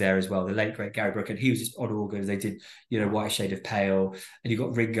Brooker was there as well, the late great Gary Brooker, and he was just on organ. They did, White Shade of Pale, and you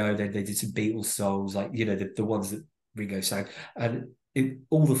got Ringo. Then they did some Beatles songs, like the ones that Ringo sang, and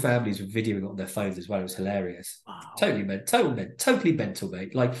all the families were videoing it on their phones as well. It was hilarious. Wow. Totally mental,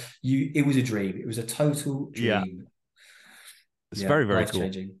 mate. Like it was a dream. It was a total dream. It's Yeah, very, very life cool.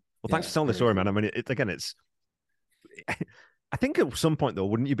 changing. Well, thanks Yeah, for telling the very story, cool. man. I mean, again, it's. I think at some point though,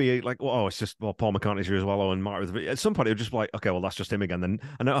 wouldn't you be like, oh, it's just Paul McCartney's here as well, and Mark. At some point, it would just be like, okay, well, that's just him again. Then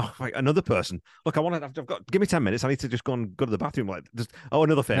and oh, right, another person. Look, I've got. Give me 10 minutes. I need to just go to the bathroom. Like, just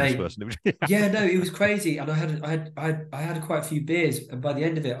another famous Mate, person. yeah, no, it was crazy, and I had quite a few beers, and by the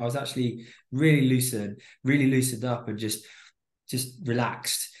end of it, I was actually really loosened up, and just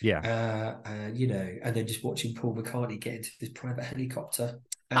relaxed. Yeah. And then just watching Paul McCartney get into this private helicopter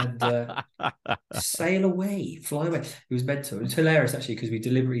and sail away, fly away. It was mental. It was hilarious actually because we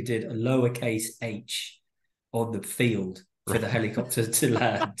deliberately did a lowercase h on the field for the helicopter to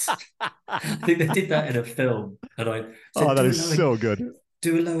land. I think they did that in a film, and I Oh, said, that is so good.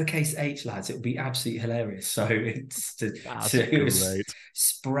 do a lowercase h, lads. It would be absolutely hilarious. So it's That's it was great.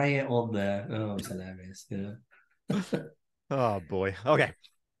 spray it on there. Oh, it was hilarious. Yeah. Oh boy. Okay.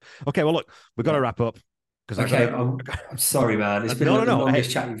 Okay. Well, look, we've got to Yeah. wrap up because I got Okay. to. I'm sorry, man. It's been No, no, like the no. Hey,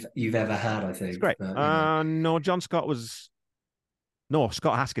 longest chat you've ever had, I it's think. great. But No, John Scott was. No,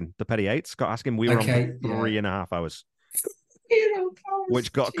 Scott Haskin, the Petty Eight. Scott Haskin, we were on for okay. Yeah. 3.5 hours,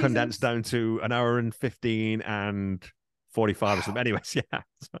 which Powers, got condensed Jesus. down to an hour and 15 and 45 or something. Wow. Anyways, yeah.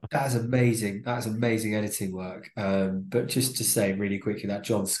 That is amazing. That is amazing editing work. But just to say really quickly, that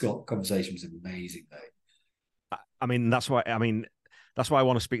John Scott conversation was amazing, though. I mean, that's why. I mean, that's why I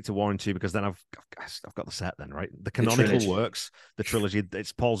want to speak to Warren too, because then I've got the set then, right? The canonical Trilogy. works, the trilogy.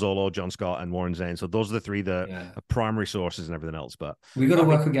 It's Paul Zolo, John Scott, and Warren Zane. So those are the three that Yeah. are primary sources and everything else. But We've got to I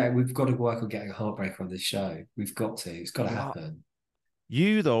mean, work on getting. We've got to work on getting a heartbreaker on this show. We've got to. It's got to well, happen.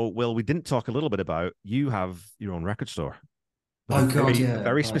 you though, well, we didn't talk a little bit about you have your own record store with Oh God, a yeah.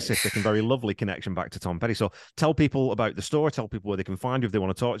 very Right. specific and very lovely connection back to Tom Petty. So tell people about the store, tell people where they can find you if they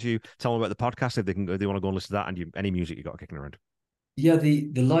want to talk to you, tell them about the podcast if they want to go and listen to that, and any music you got kicking around. Yeah, the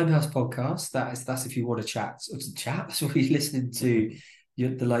Limehouse podcast. That's if you want to chat. That's what you're listening to.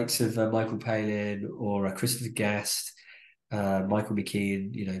 The likes of Michael Palin or Christopher Guest, Michael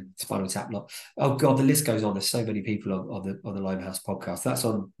McKean. Spinal Tap. Oh God, the list goes on. There's so many people on the Limehouse podcast. That's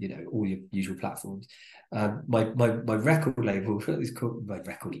on all your usual platforms. My record label is called my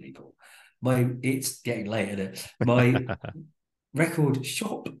record label. It's getting late, isn't it? My record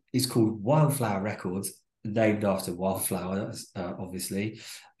shop is called Wildflower Records, named after Wildflower, obviously.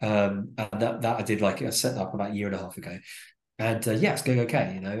 And that I did I set that up about a year and a half ago. And yeah, it's going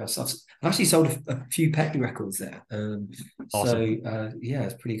okay. I've actually sold a few Petty records there. Awesome. Yeah,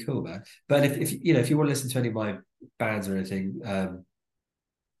 it's pretty cool, man. But if you want to listen to any of my bands or anything,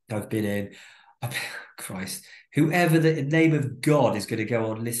 I've been in. Christ, whoever in the name of God is going to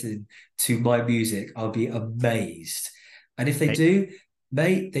go on listening to my music, I'll be amazed. And if they Hey. do,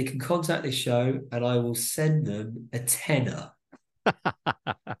 mate, they can contact this show and I will send them a tenner.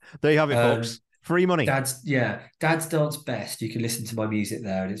 There you have it, folks. Free money. Dad's Dance Best. You can listen to my music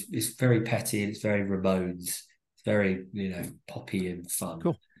there, and it's very Petty and it's very Ramones. It's very poppy and fun.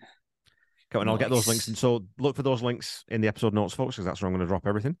 Cool. And I'll get those links. And so look for those links in the episode notes, folks, because that's where I'm going to drop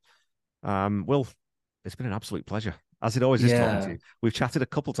everything. Will, it's been an absolute pleasure, as it always is talking to you. We've chatted a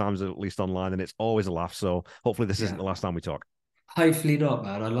couple times at least online, and it's always a laugh. So hopefully this isn't the last time we talk. Hopefully not,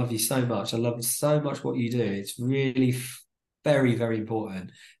 man. I love you so much. I love so much what you do. It's really very, very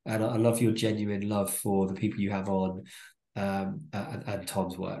important. And I love your genuine love for the people you have on and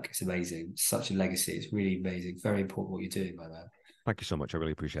Tom's work. It's amazing. Such a legacy. It's really amazing. Very important what you're doing, my man. Thank you so much. I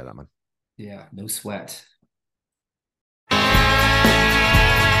really appreciate that, man. Yeah, no sweat.